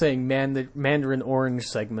easier than saying Mandarin orange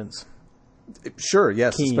segments. Sure,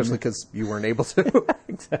 yes, Keen. especially because you weren't able to.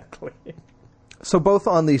 Exactly. So both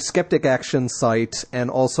on the Skeptic Action site and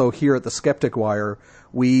also here at the Skeptic Wire,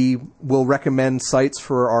 we will recommend sites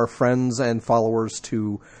for our friends and followers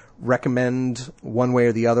to recommend one way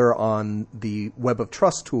or the other on the Web of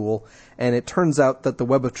Trust tool. And it turns out that the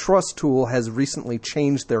Web of Trust tool has recently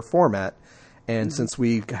changed their format. And since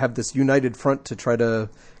we have this united front to try to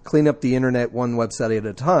clean up the internet one website at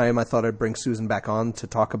a time, I thought I'd bring Susan back on to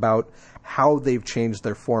talk about how they've changed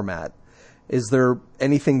their format. Is there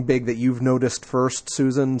anything big that you've noticed first,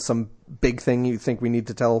 Susan? Some big thing you think we need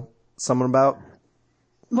to tell someone about?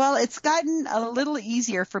 Well, it's gotten a little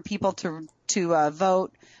easier for people to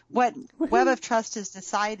vote. What Web of Trust has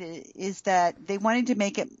decided is that they wanted to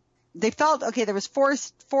make it. They felt, okay, there was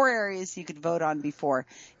four areas you could vote on before.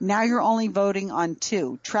 Now you're only voting on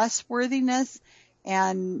 2: trustworthiness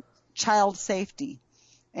and child safety.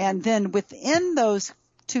 And then within those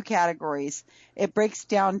two categories. It breaks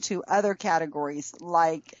down to other categories,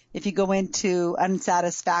 like if you go into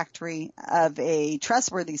unsatisfactory of a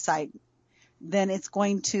trustworthy site, then it's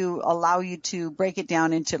going to allow you to break it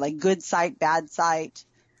down into like good site, bad site.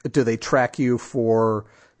 Do they track you for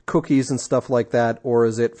cookies and stuff like that, or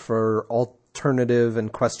is it for alternative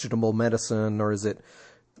and questionable medicine, or is it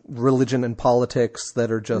religion and politics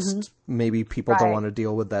that are just maybe people don't want to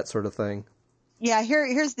deal with that sort of thing? Yeah,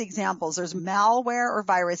 here's the examples. There's malware or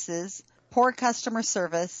viruses, poor customer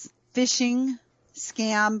service, phishing,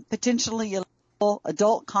 scam, potentially illegal,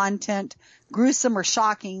 adult content, gruesome or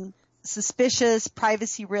shocking, suspicious,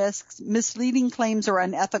 privacy risks, misleading claims or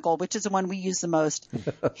unethical, which is the one we use the most,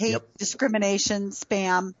 hate, discrimination,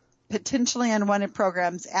 spam, potentially unwanted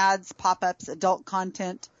programs, ads, pop-ups, adult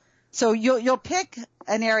content. So you'll pick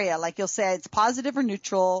an area, like you'll say it's positive or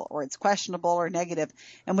neutral, or it's questionable or negative.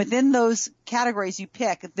 And within those categories you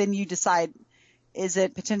pick, then you decide, is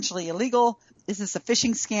it potentially illegal? Is this a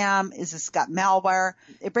phishing scam? Is this got malware?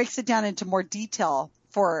 It breaks it down into more detail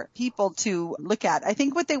for people to look at. I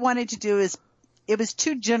think what they wanted to do is, it was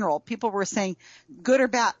too general. People were saying good or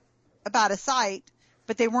bad about a site,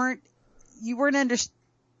 but you weren't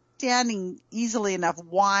understanding easily enough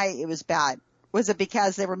why it was bad. Was it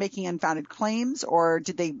because they were making unfounded claims, or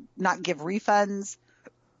did they not give refunds?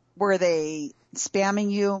 Were they spamming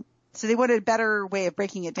you? So they wanted a better way of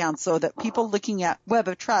breaking it down so that people looking at Web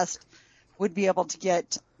of Trust would be able to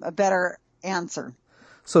get a better answer.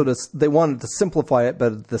 So they wanted to simplify it,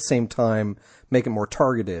 but at the same time make it more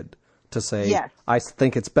targeted to say, yes, I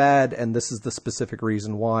think it's bad, and this is the specific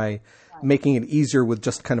reason why, making it easier with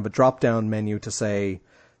just kind of a drop-down menu to say,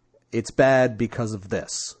 it's bad because of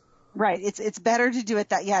this. Right. It's better to do it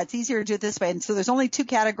it's easier to do it this way. And so there's only two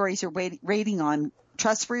categories you're rating on: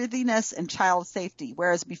 trustworthiness and child safety,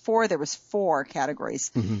 whereas before there was 4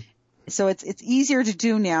 categories. Mm-hmm. So it's easier to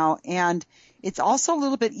do now, and it's also a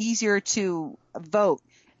little bit easier to vote.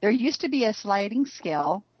 There used to be a sliding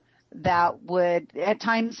scale that would at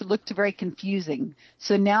times look very confusing.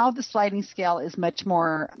 So now the sliding scale is much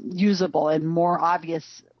more usable and more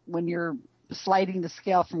obvious. When you're sliding the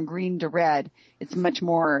scale from green to red, it's much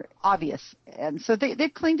more obvious. And so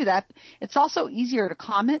they've cleaned it up. It's also easier to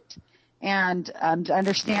comment and to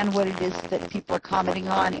understand what it is that people are commenting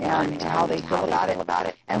on and how they feel about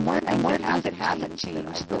it. And what hasn't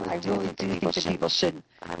changed, that I really do think that people should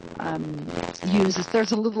use, is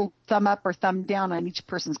there's a little thumb up or thumb down on each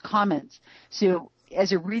person's comments. So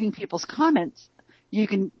as you're reading people's comments, you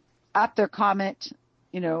can up their comment,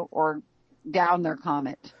 or down their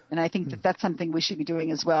comment. And I think that that's something we should be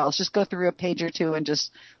doing as well. Is just go through a page or two and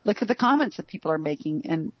just look at the comments that people are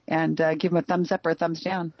making and give them a thumbs up or a thumbs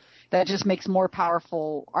down. That just makes more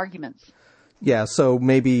powerful arguments. Yeah, so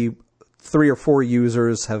maybe 3 or 4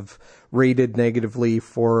 users have rated negatively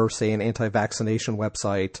for, say, an anti-vaccination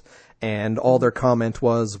website, and all their comment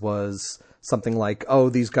was something like, oh,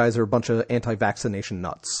 these guys are a bunch of anti-vaccination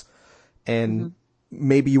nuts. And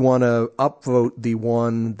maybe you want to upvote the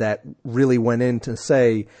one that really went in to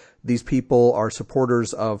say, these people are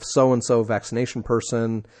supporters of so-and-so vaccination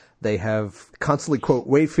person. They have constantly quote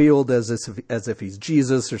Wakefield as if he's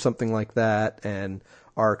Jesus or something like that, and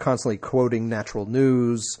are constantly quoting natural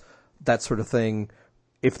news, that sort of thing.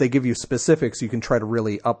 If they give you specifics, you can try to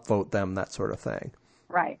really upvote them, that sort of thing.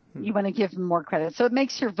 Right. You want to give them more credit. So it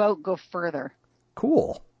makes your vote go further.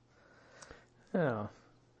 Cool. Oh.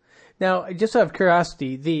 Now, just out of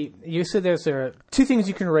curiosity, you said there are 2 things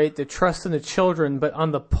you can rate: the trust and the children, but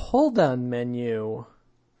on the pull-down menu,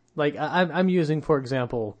 like I'm using, for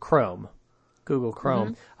example, Chrome, Google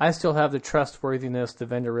Chrome. I still have the trustworthiness, the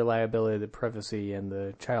vendor reliability, the privacy, and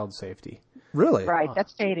the child safety. Really? Right.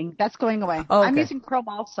 That's fading. That's going away. Oh, okay. I'm using Chrome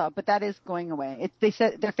also, but that is going away. They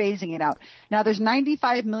said they're phasing it out. Now, there's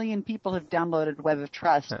 95 million people who've downloaded Web of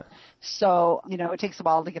Trust. Huh. So, it takes a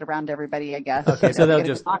while to get around to everybody, I guess. Okay, so they'll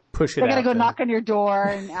just push it out. They're going to go knock on your door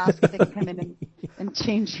and ask if they can come in and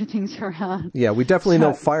change your things around. Yeah, we definitely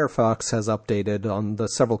know Firefox has updated on the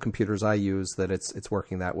several computers I use that it's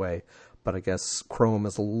working that way. But I guess Chrome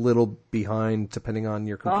is a little behind depending on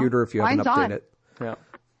your computer if you haven't updated it. Yeah.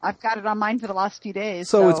 I've got it on mine for the last few days.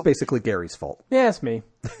 So it's basically Gary's fault. Yeah, it's me.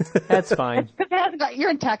 That's fine. You're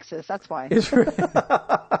in Texas, that's why.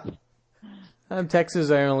 I'm Texas.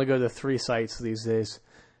 I only go to 3 sites these days.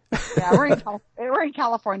 Yeah, we're in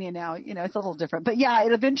California now. It's a little different. But yeah,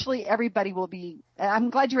 eventually everybody will be. I'm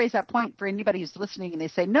glad you raised that point for anybody who's listening and they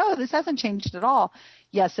say, no, this hasn't changed at all.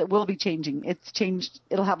 Yes, it will be changing. It's changed.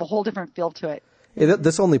 It'll have a whole different feel to it.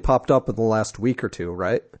 This only popped up in the last week or 2,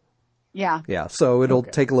 right? Yeah. Yeah, so it'll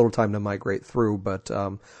take a little time to migrate through, but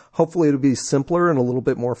hopefully it'll be simpler and a little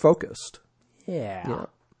bit more focused. Yeah.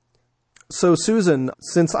 So, Susan,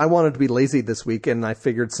 since I wanted to be lazy this week, and I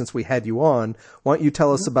figured since we had you on, why don't you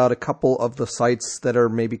tell us about a couple of the sites that are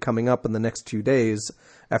maybe coming up in the next 2 days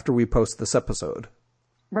after we post this episode?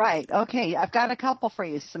 Right. Okay. I've got a couple for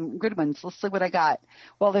you, some good ones. Let's see what I got.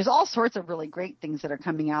 Well, there's all sorts of really great things that are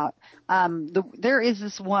coming out. There is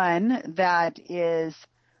this one that is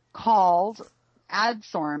called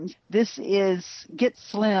AdSorms. This is get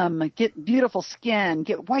slim, get beautiful skin,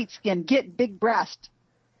 get white skin, get big breast.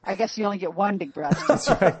 I guess you only get one big breast. That's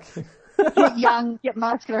right. Get young, get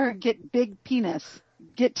muscular, get big penis,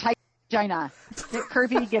 get tight vagina, get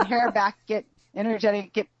curvy, get hair back, get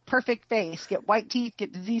energetic, get perfect face, get white teeth,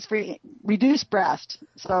 get disease-free, reduced breast.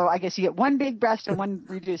 So I guess you get one big breast and one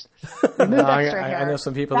reduced. Remove extra hair. I know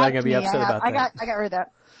some people that are going to be upset about that. I got rid of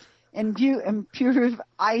that. Improve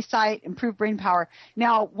eyesight, improve brain power.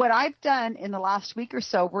 Now, what I've done in the last week or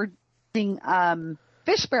so, we're doing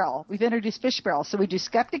Fish Barrel. We've introduced Fish Barrel. So we do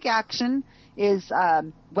Skeptic Action is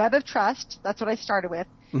Web of Trust. That's what I started with.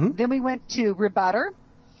 Mm-hmm. Then we went to Rebutter.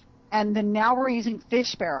 And then now we're using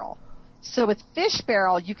Fish Barrel. So with Fish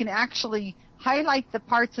Barrel, you can actually highlight the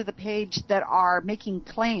parts of the page that are making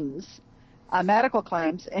claims, medical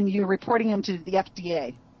claims, and you're reporting them to the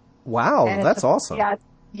FDA. Wow, that's awesome.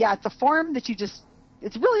 Yeah, it's a form that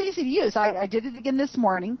it's really easy to use. I did it again this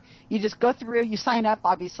morning. You just go through, you sign up,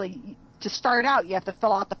 obviously. To start out, you have to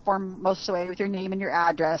fill out the form most of the way with your name and your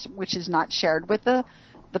address, which is not shared with the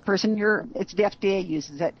person it's the FDA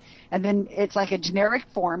uses it. And then it's like a generic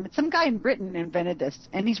form. Some guy in Britain invented this,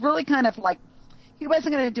 and he's really kind of like, he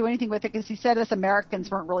wasn't going to do anything with it because he said us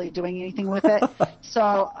Americans weren't really doing anything with it.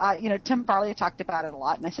 So, Tim Farley talked about it a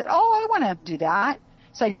lot, and I said, I want to do that.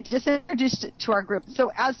 So I just introduced it to our group.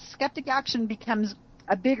 So as Skeptic Action becomes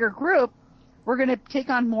a bigger group, we're going to take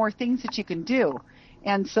on more things that you can do.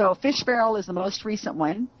 And so Fish Barrel is the most recent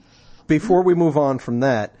one. Before we move on from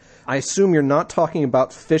that, I assume you're not talking about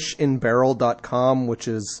fishinbarrel.com, which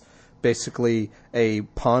is basically a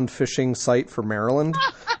pond fishing site for Maryland.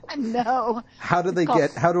 No. How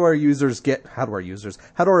do our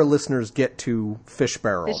listeners get to Fish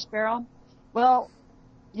Barrel? Fish Barrel? Well,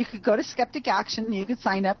 you could go to Skeptic Action. You could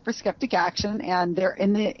sign up for Skeptic Action, and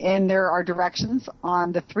there are directions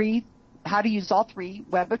on how to use all three.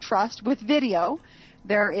 Web of Trust with video.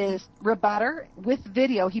 There is Rebutter with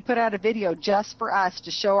video. He put out a video just for us to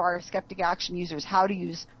show our Skeptic Action users how to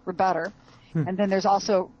use Rebutter. And then there's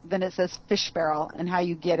then it says Fish Barrel and how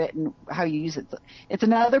you get it and how you use it. It's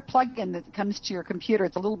another plugin that comes to your computer.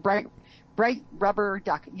 It's a little bright rubber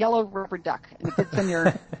duck, yellow rubber duck, and it fits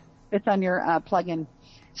on your plugin.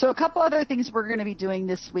 So a couple other things we're going to be doing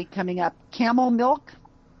this week coming up. Camel milk.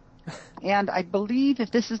 And I believe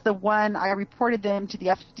if this is the one, I reported them to the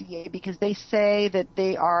FDA because they say that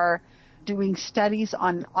they are doing studies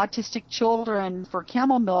on autistic children for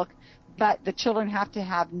camel milk, but the children have to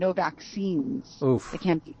have no vaccines. Oof. They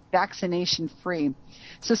can't be vaccination free.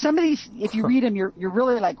 So some of these, if you read them, you're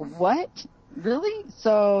really like, what? Really?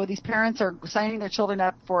 So these parents are signing their children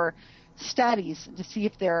up for studies to see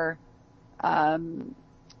if they're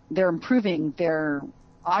improving their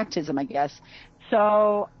autism, I guess.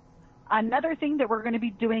 So another thing that we're going to be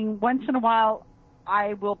doing once in a while,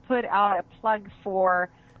 I will put out a plug for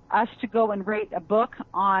us to go and rate a book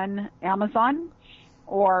on Amazon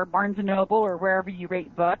or Barnes & Noble or wherever you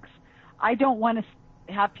rate books. I don't want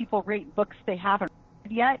to have people rate books they haven't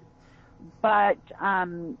read yet, but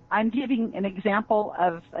I'm giving an example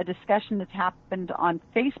of a discussion that's happened on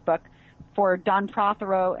Facebook for Don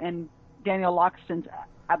Prothero and Daniel Loxton's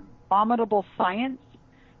Abominable Science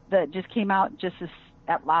that just came out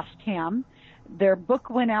at last TAM. Their book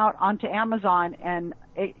went out onto Amazon and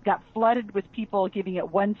it got flooded with people giving it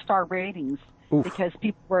 1-star ratings. Oof. Because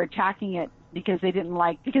people were attacking it because they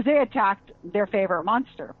attacked their favorite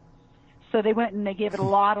monster. So they went and they gave it a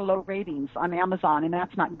lot of low ratings on Amazon, and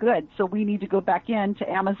that's not good. So we need to go back into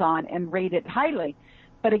Amazon and rate it highly.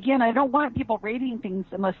 But again, I don't want people rating things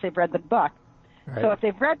unless they've read the book. Right. So if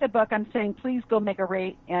they've read the book, I'm saying please go make a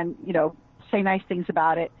rate and, say nice things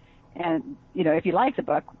about it. And, if you like the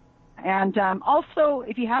book. And also,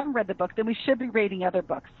 if you haven't read the book, then we should be rating other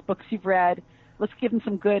books you've read. Let's give them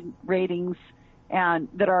some good ratings and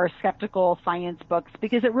that are skeptical science books,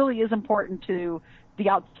 because it really is important to the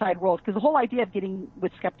outside world. Because the whole idea of getting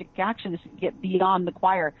with Skeptic Action is to get beyond the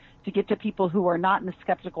choir, to get to people who are not in the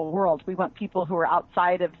skeptical world. We want people who are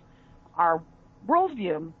outside of our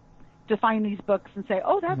worldview to find these books and say,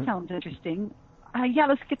 oh, that sounds interesting. Yeah,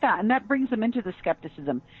 let's get that. And that brings them into the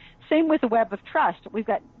skepticism. Same with the Web of Trust. We've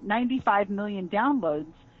got 95 million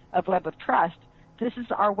downloads of Web of Trust. This is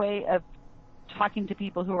our way of talking to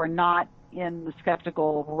people who are not in the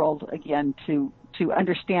skeptical world, again, to to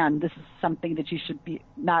understand this is something that you should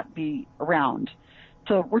not be around.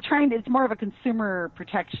 So we're it's more of a consumer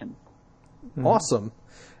protection. Awesome.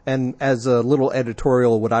 And as a little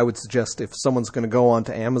editorial, what I would suggest if someone's going to go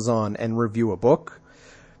onto Amazon and review a book,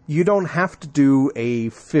 you don't have to do a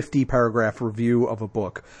 50-paragraph review of a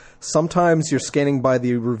book. Sometimes you're scanning by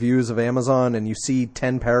the reviews of Amazon and you see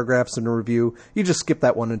 10 paragraphs in a review. You just skip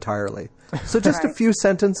that one entirely. So just a few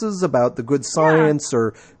sentences about the good science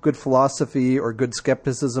or good philosophy or good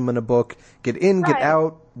skepticism in a book. Get in, get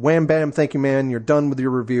out, wham, bam, thank you, man. You're done with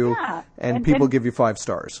your review. Yeah. And people give you 5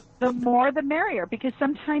 stars. The more the merrier, because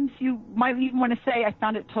sometimes you might even want to say, I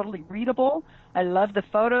found it totally readable. I love the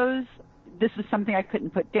photos. This is something I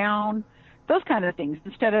couldn't put down. Those kind of things,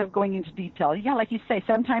 instead of going into detail. Yeah, like you say,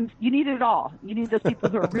 sometimes you need it all. You need those people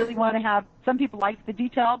who really want to have, some people like the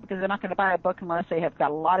detail because they're not going to buy a book unless they have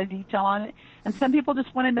got a lot of detail on it. And some people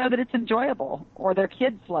just want to know that it's enjoyable, or their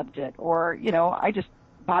kids loved it, or, I just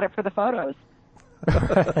bought it for the photos.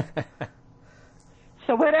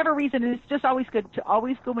 So whatever reason, it's just always good to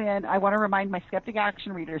always go in. I want to remind my Skeptic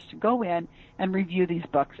Action readers to go in and review these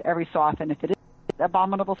books every so often. If it is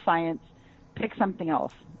abominable science, pick something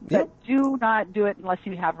else. But do not do it unless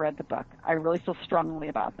you have read the book. I really feel strongly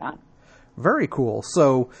about that. Very cool.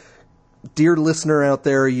 So, dear listener out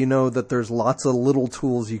there, you know that there's lots of little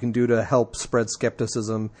tools you can do to help spread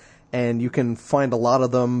skepticism, and you can find a lot of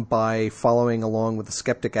them by following along with the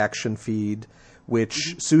Skeptic Action feed,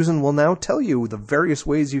 which Susan will now tell you the various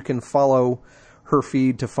ways you can follow her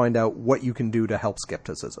feed to find out what you can do to help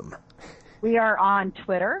skepticism. We are on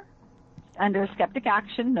Twitter under Skeptic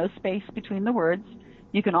Action, no space between the words.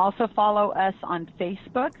 You can also follow us on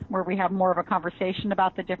Facebook, where we have more of a conversation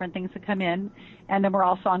about the different things that come in. And then we're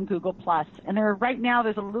also on Google+. And right now,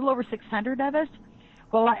 there's a little over 600 of us.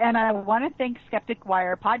 Well, and I want to thank Skeptic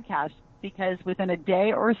Wire Podcast, because within a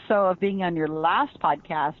day or so of being on your last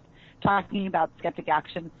podcast talking about Skeptic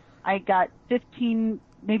Action, I got 15,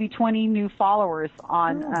 maybe 20 new followers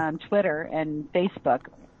on Twitter and Facebook.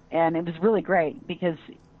 And it was really great because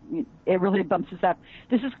it really bumps us up.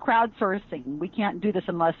 This is crowdsourcing. We can't do this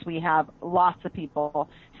unless we have lots of people.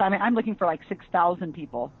 So I'm looking for like 6,000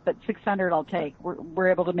 people, but 600 I'll take.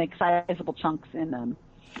 We're able to make sizable chunks in them.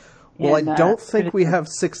 Well, I don't think we have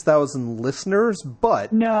 6,000 listeners,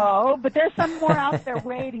 but... No, but there's some more out there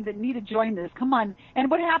waiting that need to join this. Come on.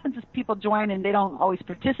 And what happens is people join and they don't always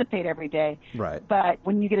participate every day. Right. But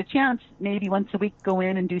when you get a chance, maybe once a week, go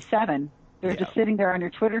in and do 7. They're just sitting there on your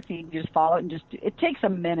Twitter feed. You just follow it and it takes a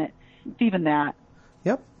minute. It's even that.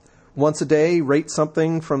 Yep. Once a day, rate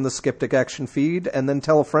something from the Skeptic Action feed, and then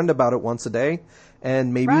tell a friend about it once a day,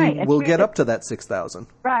 and maybe we'll get up to that 6,000.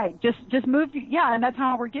 Right. Just move. And that's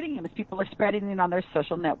how we're getting them. Is people are spreading it on their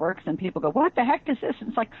social networks, and people go, "What the heck is this?" And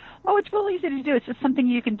it's like, "Oh, it's really easy to do. It's just something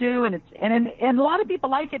you can do." And and a lot of people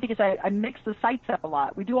like it because I mix the sites up a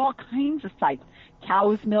lot. We do all kinds of sites: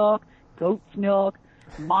 cow's milk, goat's milk,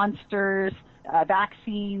 monsters,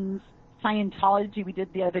 vaccines, Scientology we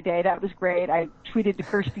did the other day. That was great. I tweeted to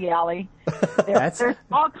Kirstie Alley. There's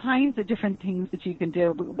all kinds of different things that you can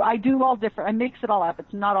do. I do all different. I mix it all up.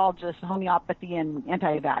 It's not all just homeopathy and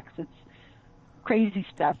anti-vax. It's crazy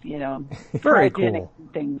stuff, Very cool.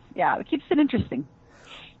 Things. Yeah, it keeps it interesting.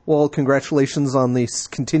 Well, congratulations on the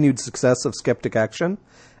continued success of Skeptic Action.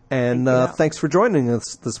 And thanks for joining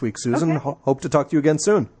us this week, Susan. Okay. Hope to talk to you again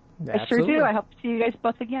soon. I sure do. I hope to see you guys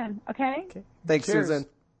both again. Okay? Thanks, Cheers. Susan.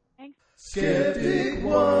 Thanks. Skeptic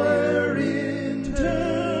Wire Interview.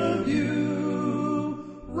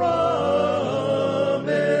 Ramen.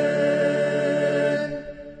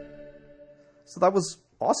 So that was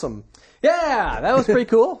awesome. Yeah, that was pretty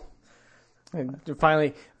cool. And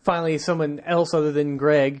finally, someone else other than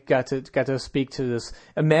Greg got to speak to this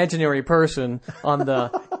imaginary person on the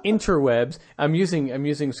interwebs. I'm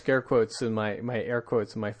using scare quotes in my air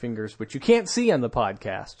quotes in my fingers, which you can't see on the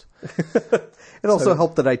podcast. It also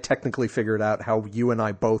helped that I technically figured out how you and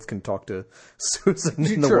I both can talk to Susan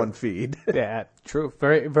in the one feed. Yeah, true.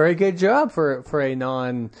 Very, very good job for a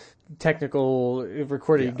non-technical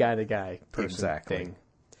recording guy person thing.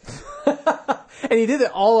 And you did it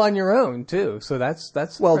all on your own too, so that's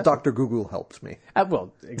well. impressive. Dr. Google helps me.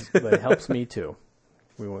 It helps me too.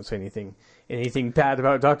 We won't say anything bad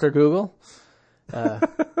about Dr. Google. At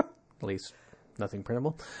least nothing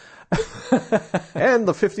printable. And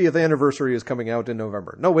the 50th anniversary is coming out in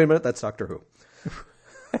November. No, wait a minute, that's Doctor Who.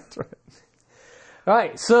 That's right. All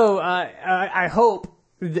right, so I hope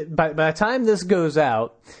that by the time this goes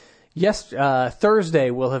out, Thursday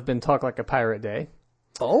will have been Talk Like a Pirate Day.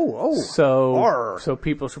 So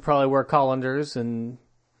people should probably wear colanders and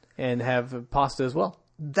have pasta as well.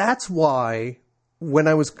 That's why when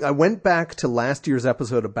I went back to last year's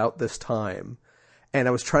episode about this time, and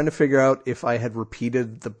I was trying to figure out if I had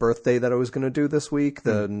repeated the birthday that I was going to do this week,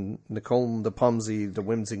 the Nicole, the Pomsey, the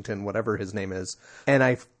Whimsington, whatever his name is. And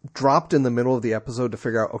I dropped in the middle of the episode to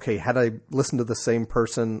figure out, okay, had I listened to the same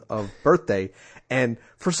person of birthday? And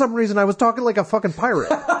for some reason, I was talking like a fucking pirate.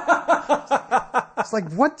 It's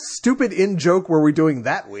like, what stupid in-joke were we doing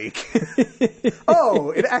that week?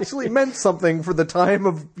 Oh, it actually meant something for the time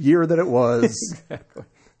of year that it was. Exactly.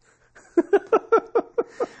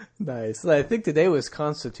 Nice. I think today was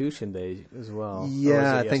Constitution Day as well.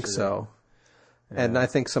 Yeah, I think so. Yeah. And I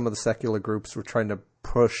think some of the secular groups were trying to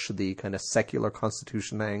push the kind of secular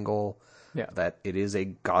constitution angle. Yeah. That it is a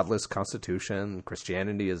godless constitution.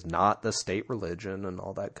 Christianity is not the state religion and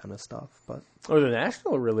all that kind of stuff. But or the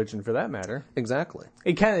national religion, for that matter. Exactly.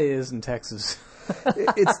 It kind of is in Texas.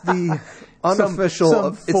 It's the unofficial.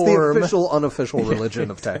 It's the official unofficial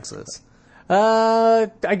religion of Texas. I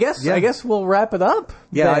guess we'll wrap it up.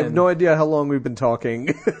 Yeah, then. I have no idea how long we've been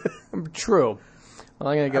talking. True. Well,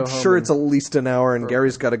 I'm gonna go. I'm sure it's at least an hour, and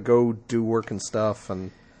Gary's got to go do work and stuff.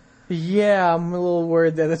 And yeah, I'm a little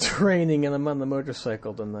worried that it's raining and I'm on the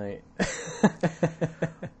motorcycle tonight.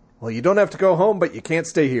 Well, you don't have to go home, but you can't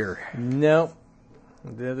stay here. Nope,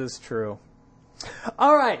 that is true.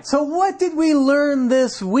 All right, so what did we learn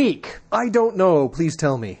this week? I don't know. Please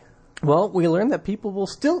tell me. Well, we learned that people will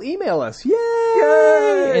still email us. Yay!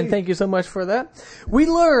 Yay! And thank you so much for that. We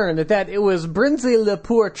learned that it was Brinsley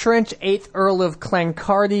Lepore Trench, 8th Earl of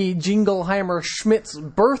Clancarty Jingleheimer Schmidt's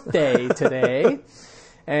birthday today.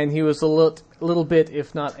 And he was a little bit,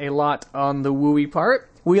 if not a lot, on the wooey part.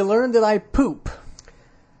 We learned that I poop.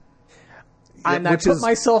 And I put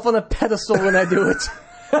myself on a pedestal when I do it.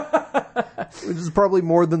 Which is probably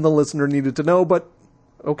more than the listener needed to know, but...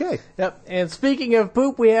 okay. Yep. And speaking of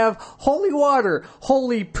poop, we have holy water,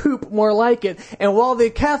 holy poop, more like it. And while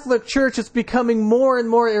the Catholic Church is becoming more and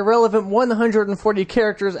more irrelevant 140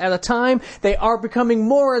 characters at a time, they are becoming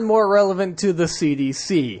more and more relevant to the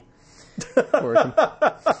CDC.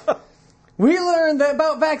 We learned that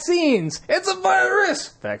about vaccines. It's a virus!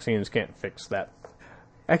 Vaccines can't fix that.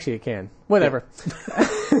 Actually, it can. Whatever.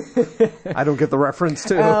 I don't get the reference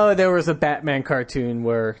to. Oh, there was a Batman cartoon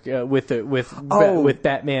where with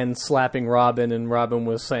Batman slapping Robin, and Robin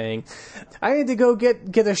was saying, "I need to go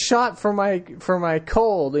get a shot for my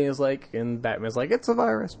cold." And he's like, and Batman's like, "It's a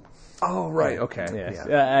virus." Oh, right. Okay. Yes.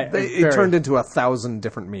 Yeah. It turned into 1,000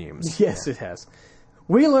 different memes. Yes, it has.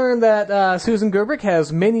 We learned that Susan Gerbic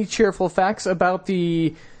has many cheerful facts about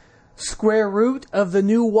the square root of the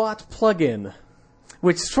new WoT plugin.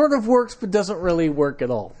 Which sort of works, but doesn't really work at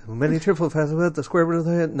all. Many cheerful facts about the square root of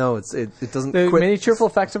the... No, it doesn't quit. Many cheerful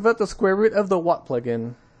facts about the square root of the WoT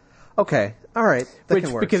plugin. Okay, all right. That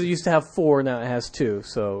can work. Because it used to have 4, now it has 2.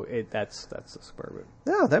 So that's the square root.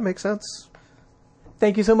 Yeah, that makes sense.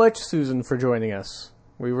 Thank you so much, Susan, for joining us.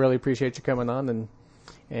 We really appreciate you coming on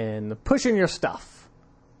and pushing your stuff.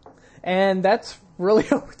 And that's really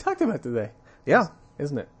what we talked about today. Yeah.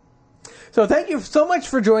 Isn't it? So thank you so much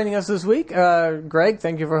for joining us this week. Greg,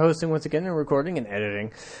 thank you for hosting once again and recording and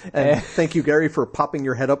editing. And thank you, Gary, for popping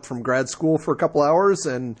your head up from grad school for a couple hours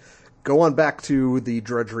and go on back to the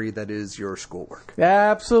drudgery that is your schoolwork.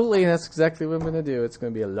 Absolutely. That's exactly what I'm going to do. It's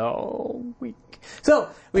going to be a long week. So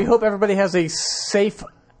we hope everybody has a safe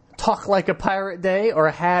Talk Like a Pirate Day, or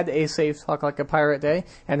had a safe Talk Like a Pirate Day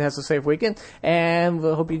and has a safe weekend. And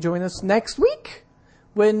we'll hope you join us next week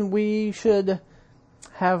when we should...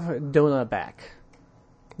 have Donna back.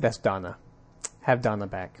 That's Donna. Have Donna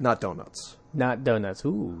back. Not donuts. Not donuts.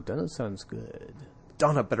 Ooh, donuts sounds good.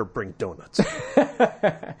 Donna better bring donuts.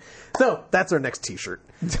 So, that's our next t-shirt.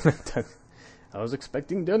 I was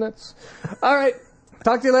expecting donuts. All right.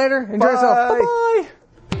 Talk to you later. Enjoy yourself. Bye-bye.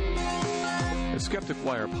 The Skeptic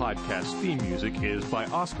Wire podcast theme music is by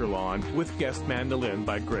Oscar Lawn, with guest mandolin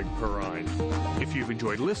by Greg Perrine. If you've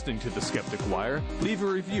enjoyed listening to The Skeptic Wire, leave a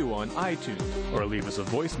review on iTunes, or leave us a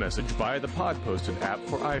voice message via the Pod Posted app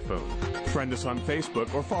for iPhone. Friend us on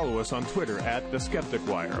Facebook or follow us on Twitter at The Skeptic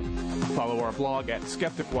Wire. Follow our blog at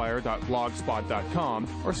skepticwire.blogspot.com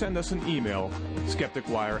or send us an email,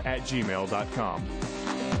 skepticwire@gmail.com.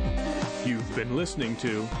 You've been listening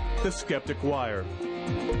to The Skeptic Wire.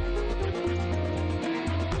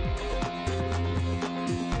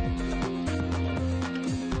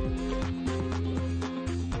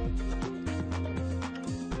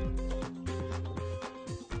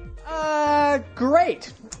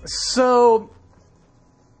 Great. So,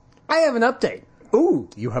 I have an update. Ooh,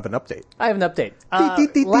 you have an update. I have an update.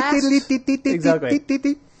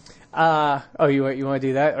 Exactly. Oh, you want to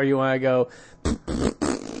do that? Or you want to go...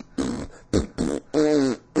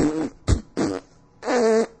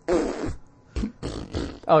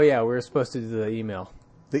 Oh, yeah, we were supposed to do the email.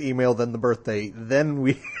 The email, then the birthday, then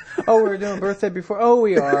we... Oh, we were doing birthday before? Oh,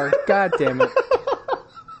 we are. God damn it.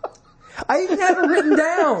 I even have it written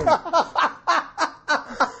down.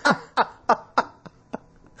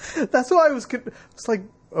 That's why I was... It's like,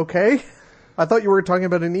 okay. I thought you were talking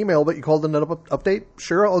about an email, but you called it an update.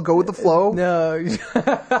 Sure, I'll go with the flow. No.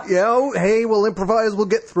 Yeah, hey, we'll improvise. We'll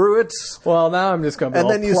get through it. Well, now I'm just going to be and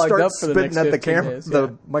all then you plugged start up for the spitting next at the 15 camera, minutes.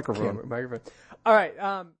 the microphone. Microphone. All right.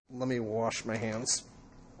 Let me wash my hands.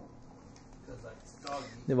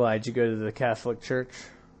 Why'd you go to the Catholic Church?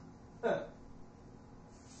 Ha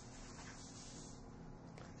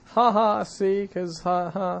ha, see, because ha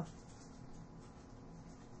ha.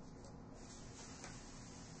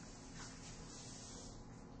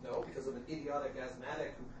 No, because of an idiotic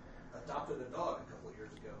asthmatic who adopted a dog a couple of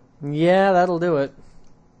years ago. Yeah, that'll do it.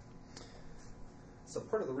 So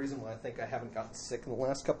part of the reason why I think I haven't gotten sick in the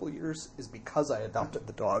last couple of years is because I adopted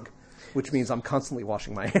the dog, which means I'm constantly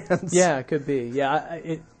washing my hands. Yeah, it could be. Yeah,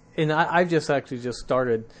 I've just actually just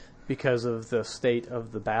started because of the state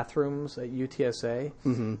of the bathrooms at UTSA,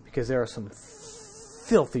 because there are some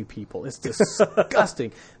filthy people. It's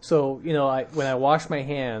disgusting. So, when I wash my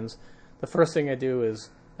hands, the first thing I do is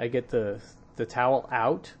I get the towel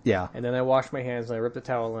out. Yeah. And then I wash my hands, and I rip the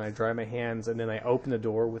towel, and I dry my hands, and then I open the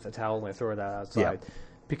door with the towel, and I throw it outside. Yeah.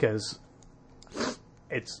 Because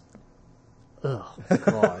it's... Oh,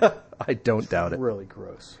 God. I don't doubt it. Really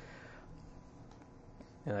gross.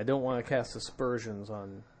 And I don't want to cast aspersions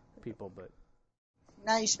on people, but...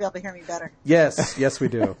 Now you should be able to hear me better. Yes, we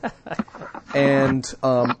do. And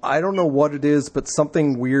I don't know what it is, but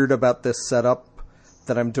something weird about this setup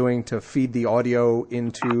that I'm doing to feed the audio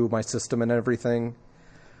into my system and everything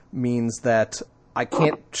means that I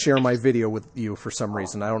can't share my video with you for some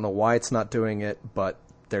reason. I don't know why it's not doing it, but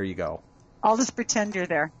there you go. I'll just pretend you're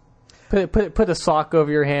there. Put a sock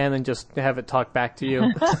over your hand and just have it talk back to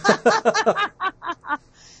you.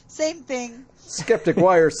 Same thing. Skeptic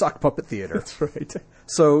Wire Sock Puppet Theater. That's right.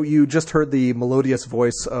 So you just heard the melodious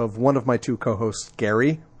voice of one of my two co-hosts,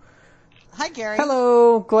 Gary. Hi, Gary.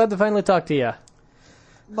 Hello. Glad to finally talk to you.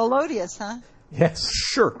 Melodious, huh? Yes.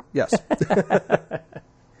 Sure. Yes.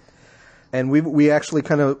 And we actually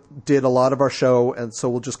kind of did a lot of our show, and so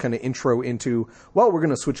we'll just kind of intro into, well, we're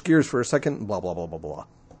going to switch gears for a second, blah, blah, blah, blah, blah.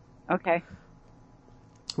 Okay.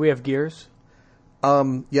 We have gears?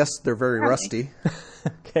 Yes, they're very rusty.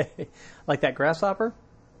 Okay. Like that grasshopper?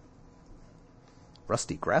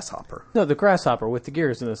 Rusty grasshopper? No, the grasshopper with the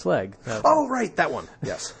gears in its leg. Oh, right, that one.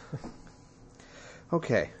 Yes.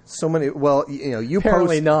 Okay. So many, well, you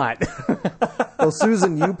Apparently post... not. Well,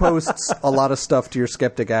 Susan, you post a lot of stuff to your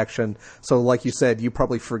Skeptic Action, so like you said, you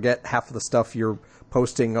probably forget half of the stuff you're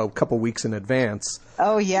posting a couple weeks in advance.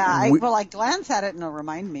 Oh, yeah. I glance at it and it'll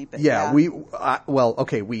remind me. But yeah.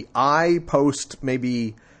 I post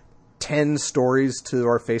maybe 10 stories to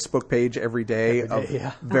our Facebook page every day of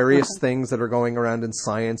various things that are going around in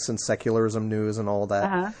science and secularism news and all that.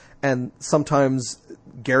 Uh-huh. And sometimes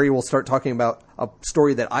Gary will start talking about a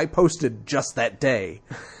story that I posted just that day.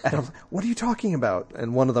 And I'm like, what are you talking about?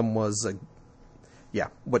 And one of them was,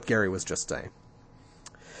 what Gary was just saying.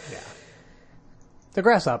 Yeah. The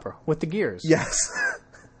grasshopper with the gears. Yes.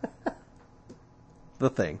 The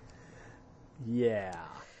thing. Yeah.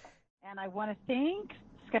 And I want to thank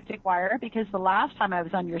Skeptic Wire because the last time I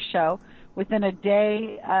was on your show, within a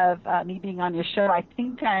day of me being on your show, I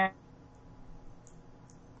think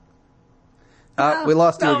we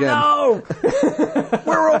lost you again. No!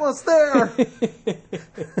 We're almost there.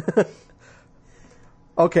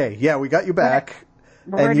 Okay, yeah, we got you back.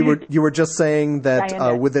 And you were just saying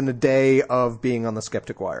that within a day of being on the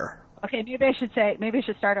Skeptic Wire. Okay, maybe I should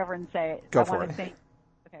start over and say it. Go for it. Okay.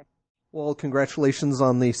 Well, congratulations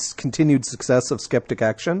on the continued success of Skeptic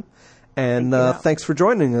Action. And thanks for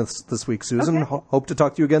joining us this week, Susan. Okay. Hope to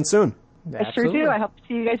talk to you again soon. I sure do. I hope to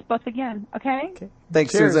see you guys both again. Okay?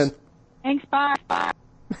 Thanks, Cheers. Susan. Thanks, bye.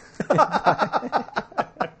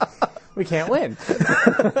 We can't win.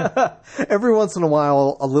 Every once in a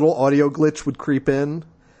while, a little audio glitch would creep in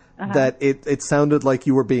that it sounded like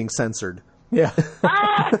you were being censored. Yeah.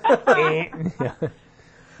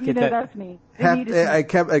 That's me. I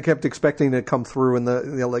kept expecting it to come through in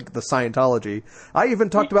the like the Scientology. I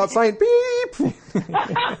even talked about science. Beep.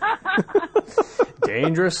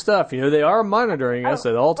 Dangerous stuff. They are monitoring us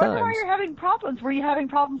at all times. Why are you having problems? Were you having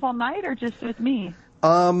problems all night or just with me?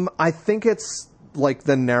 I think it's like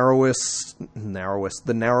the narrowness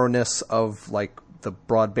of like the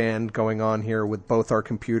broadband going on here with both our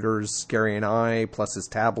computers, Gary and I, plus his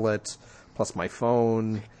tablet, plus my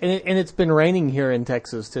phone. And it's been raining here in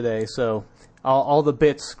Texas today, so all the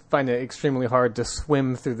bits find it extremely hard to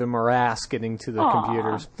swim through the morass getting to the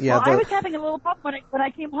computers. Yeah, well, I was having a little problem when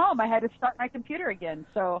I came home. I had to start my computer again,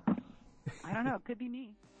 so I don't know. It could be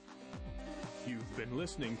me. You've been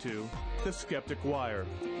listening to The Skeptic Wire.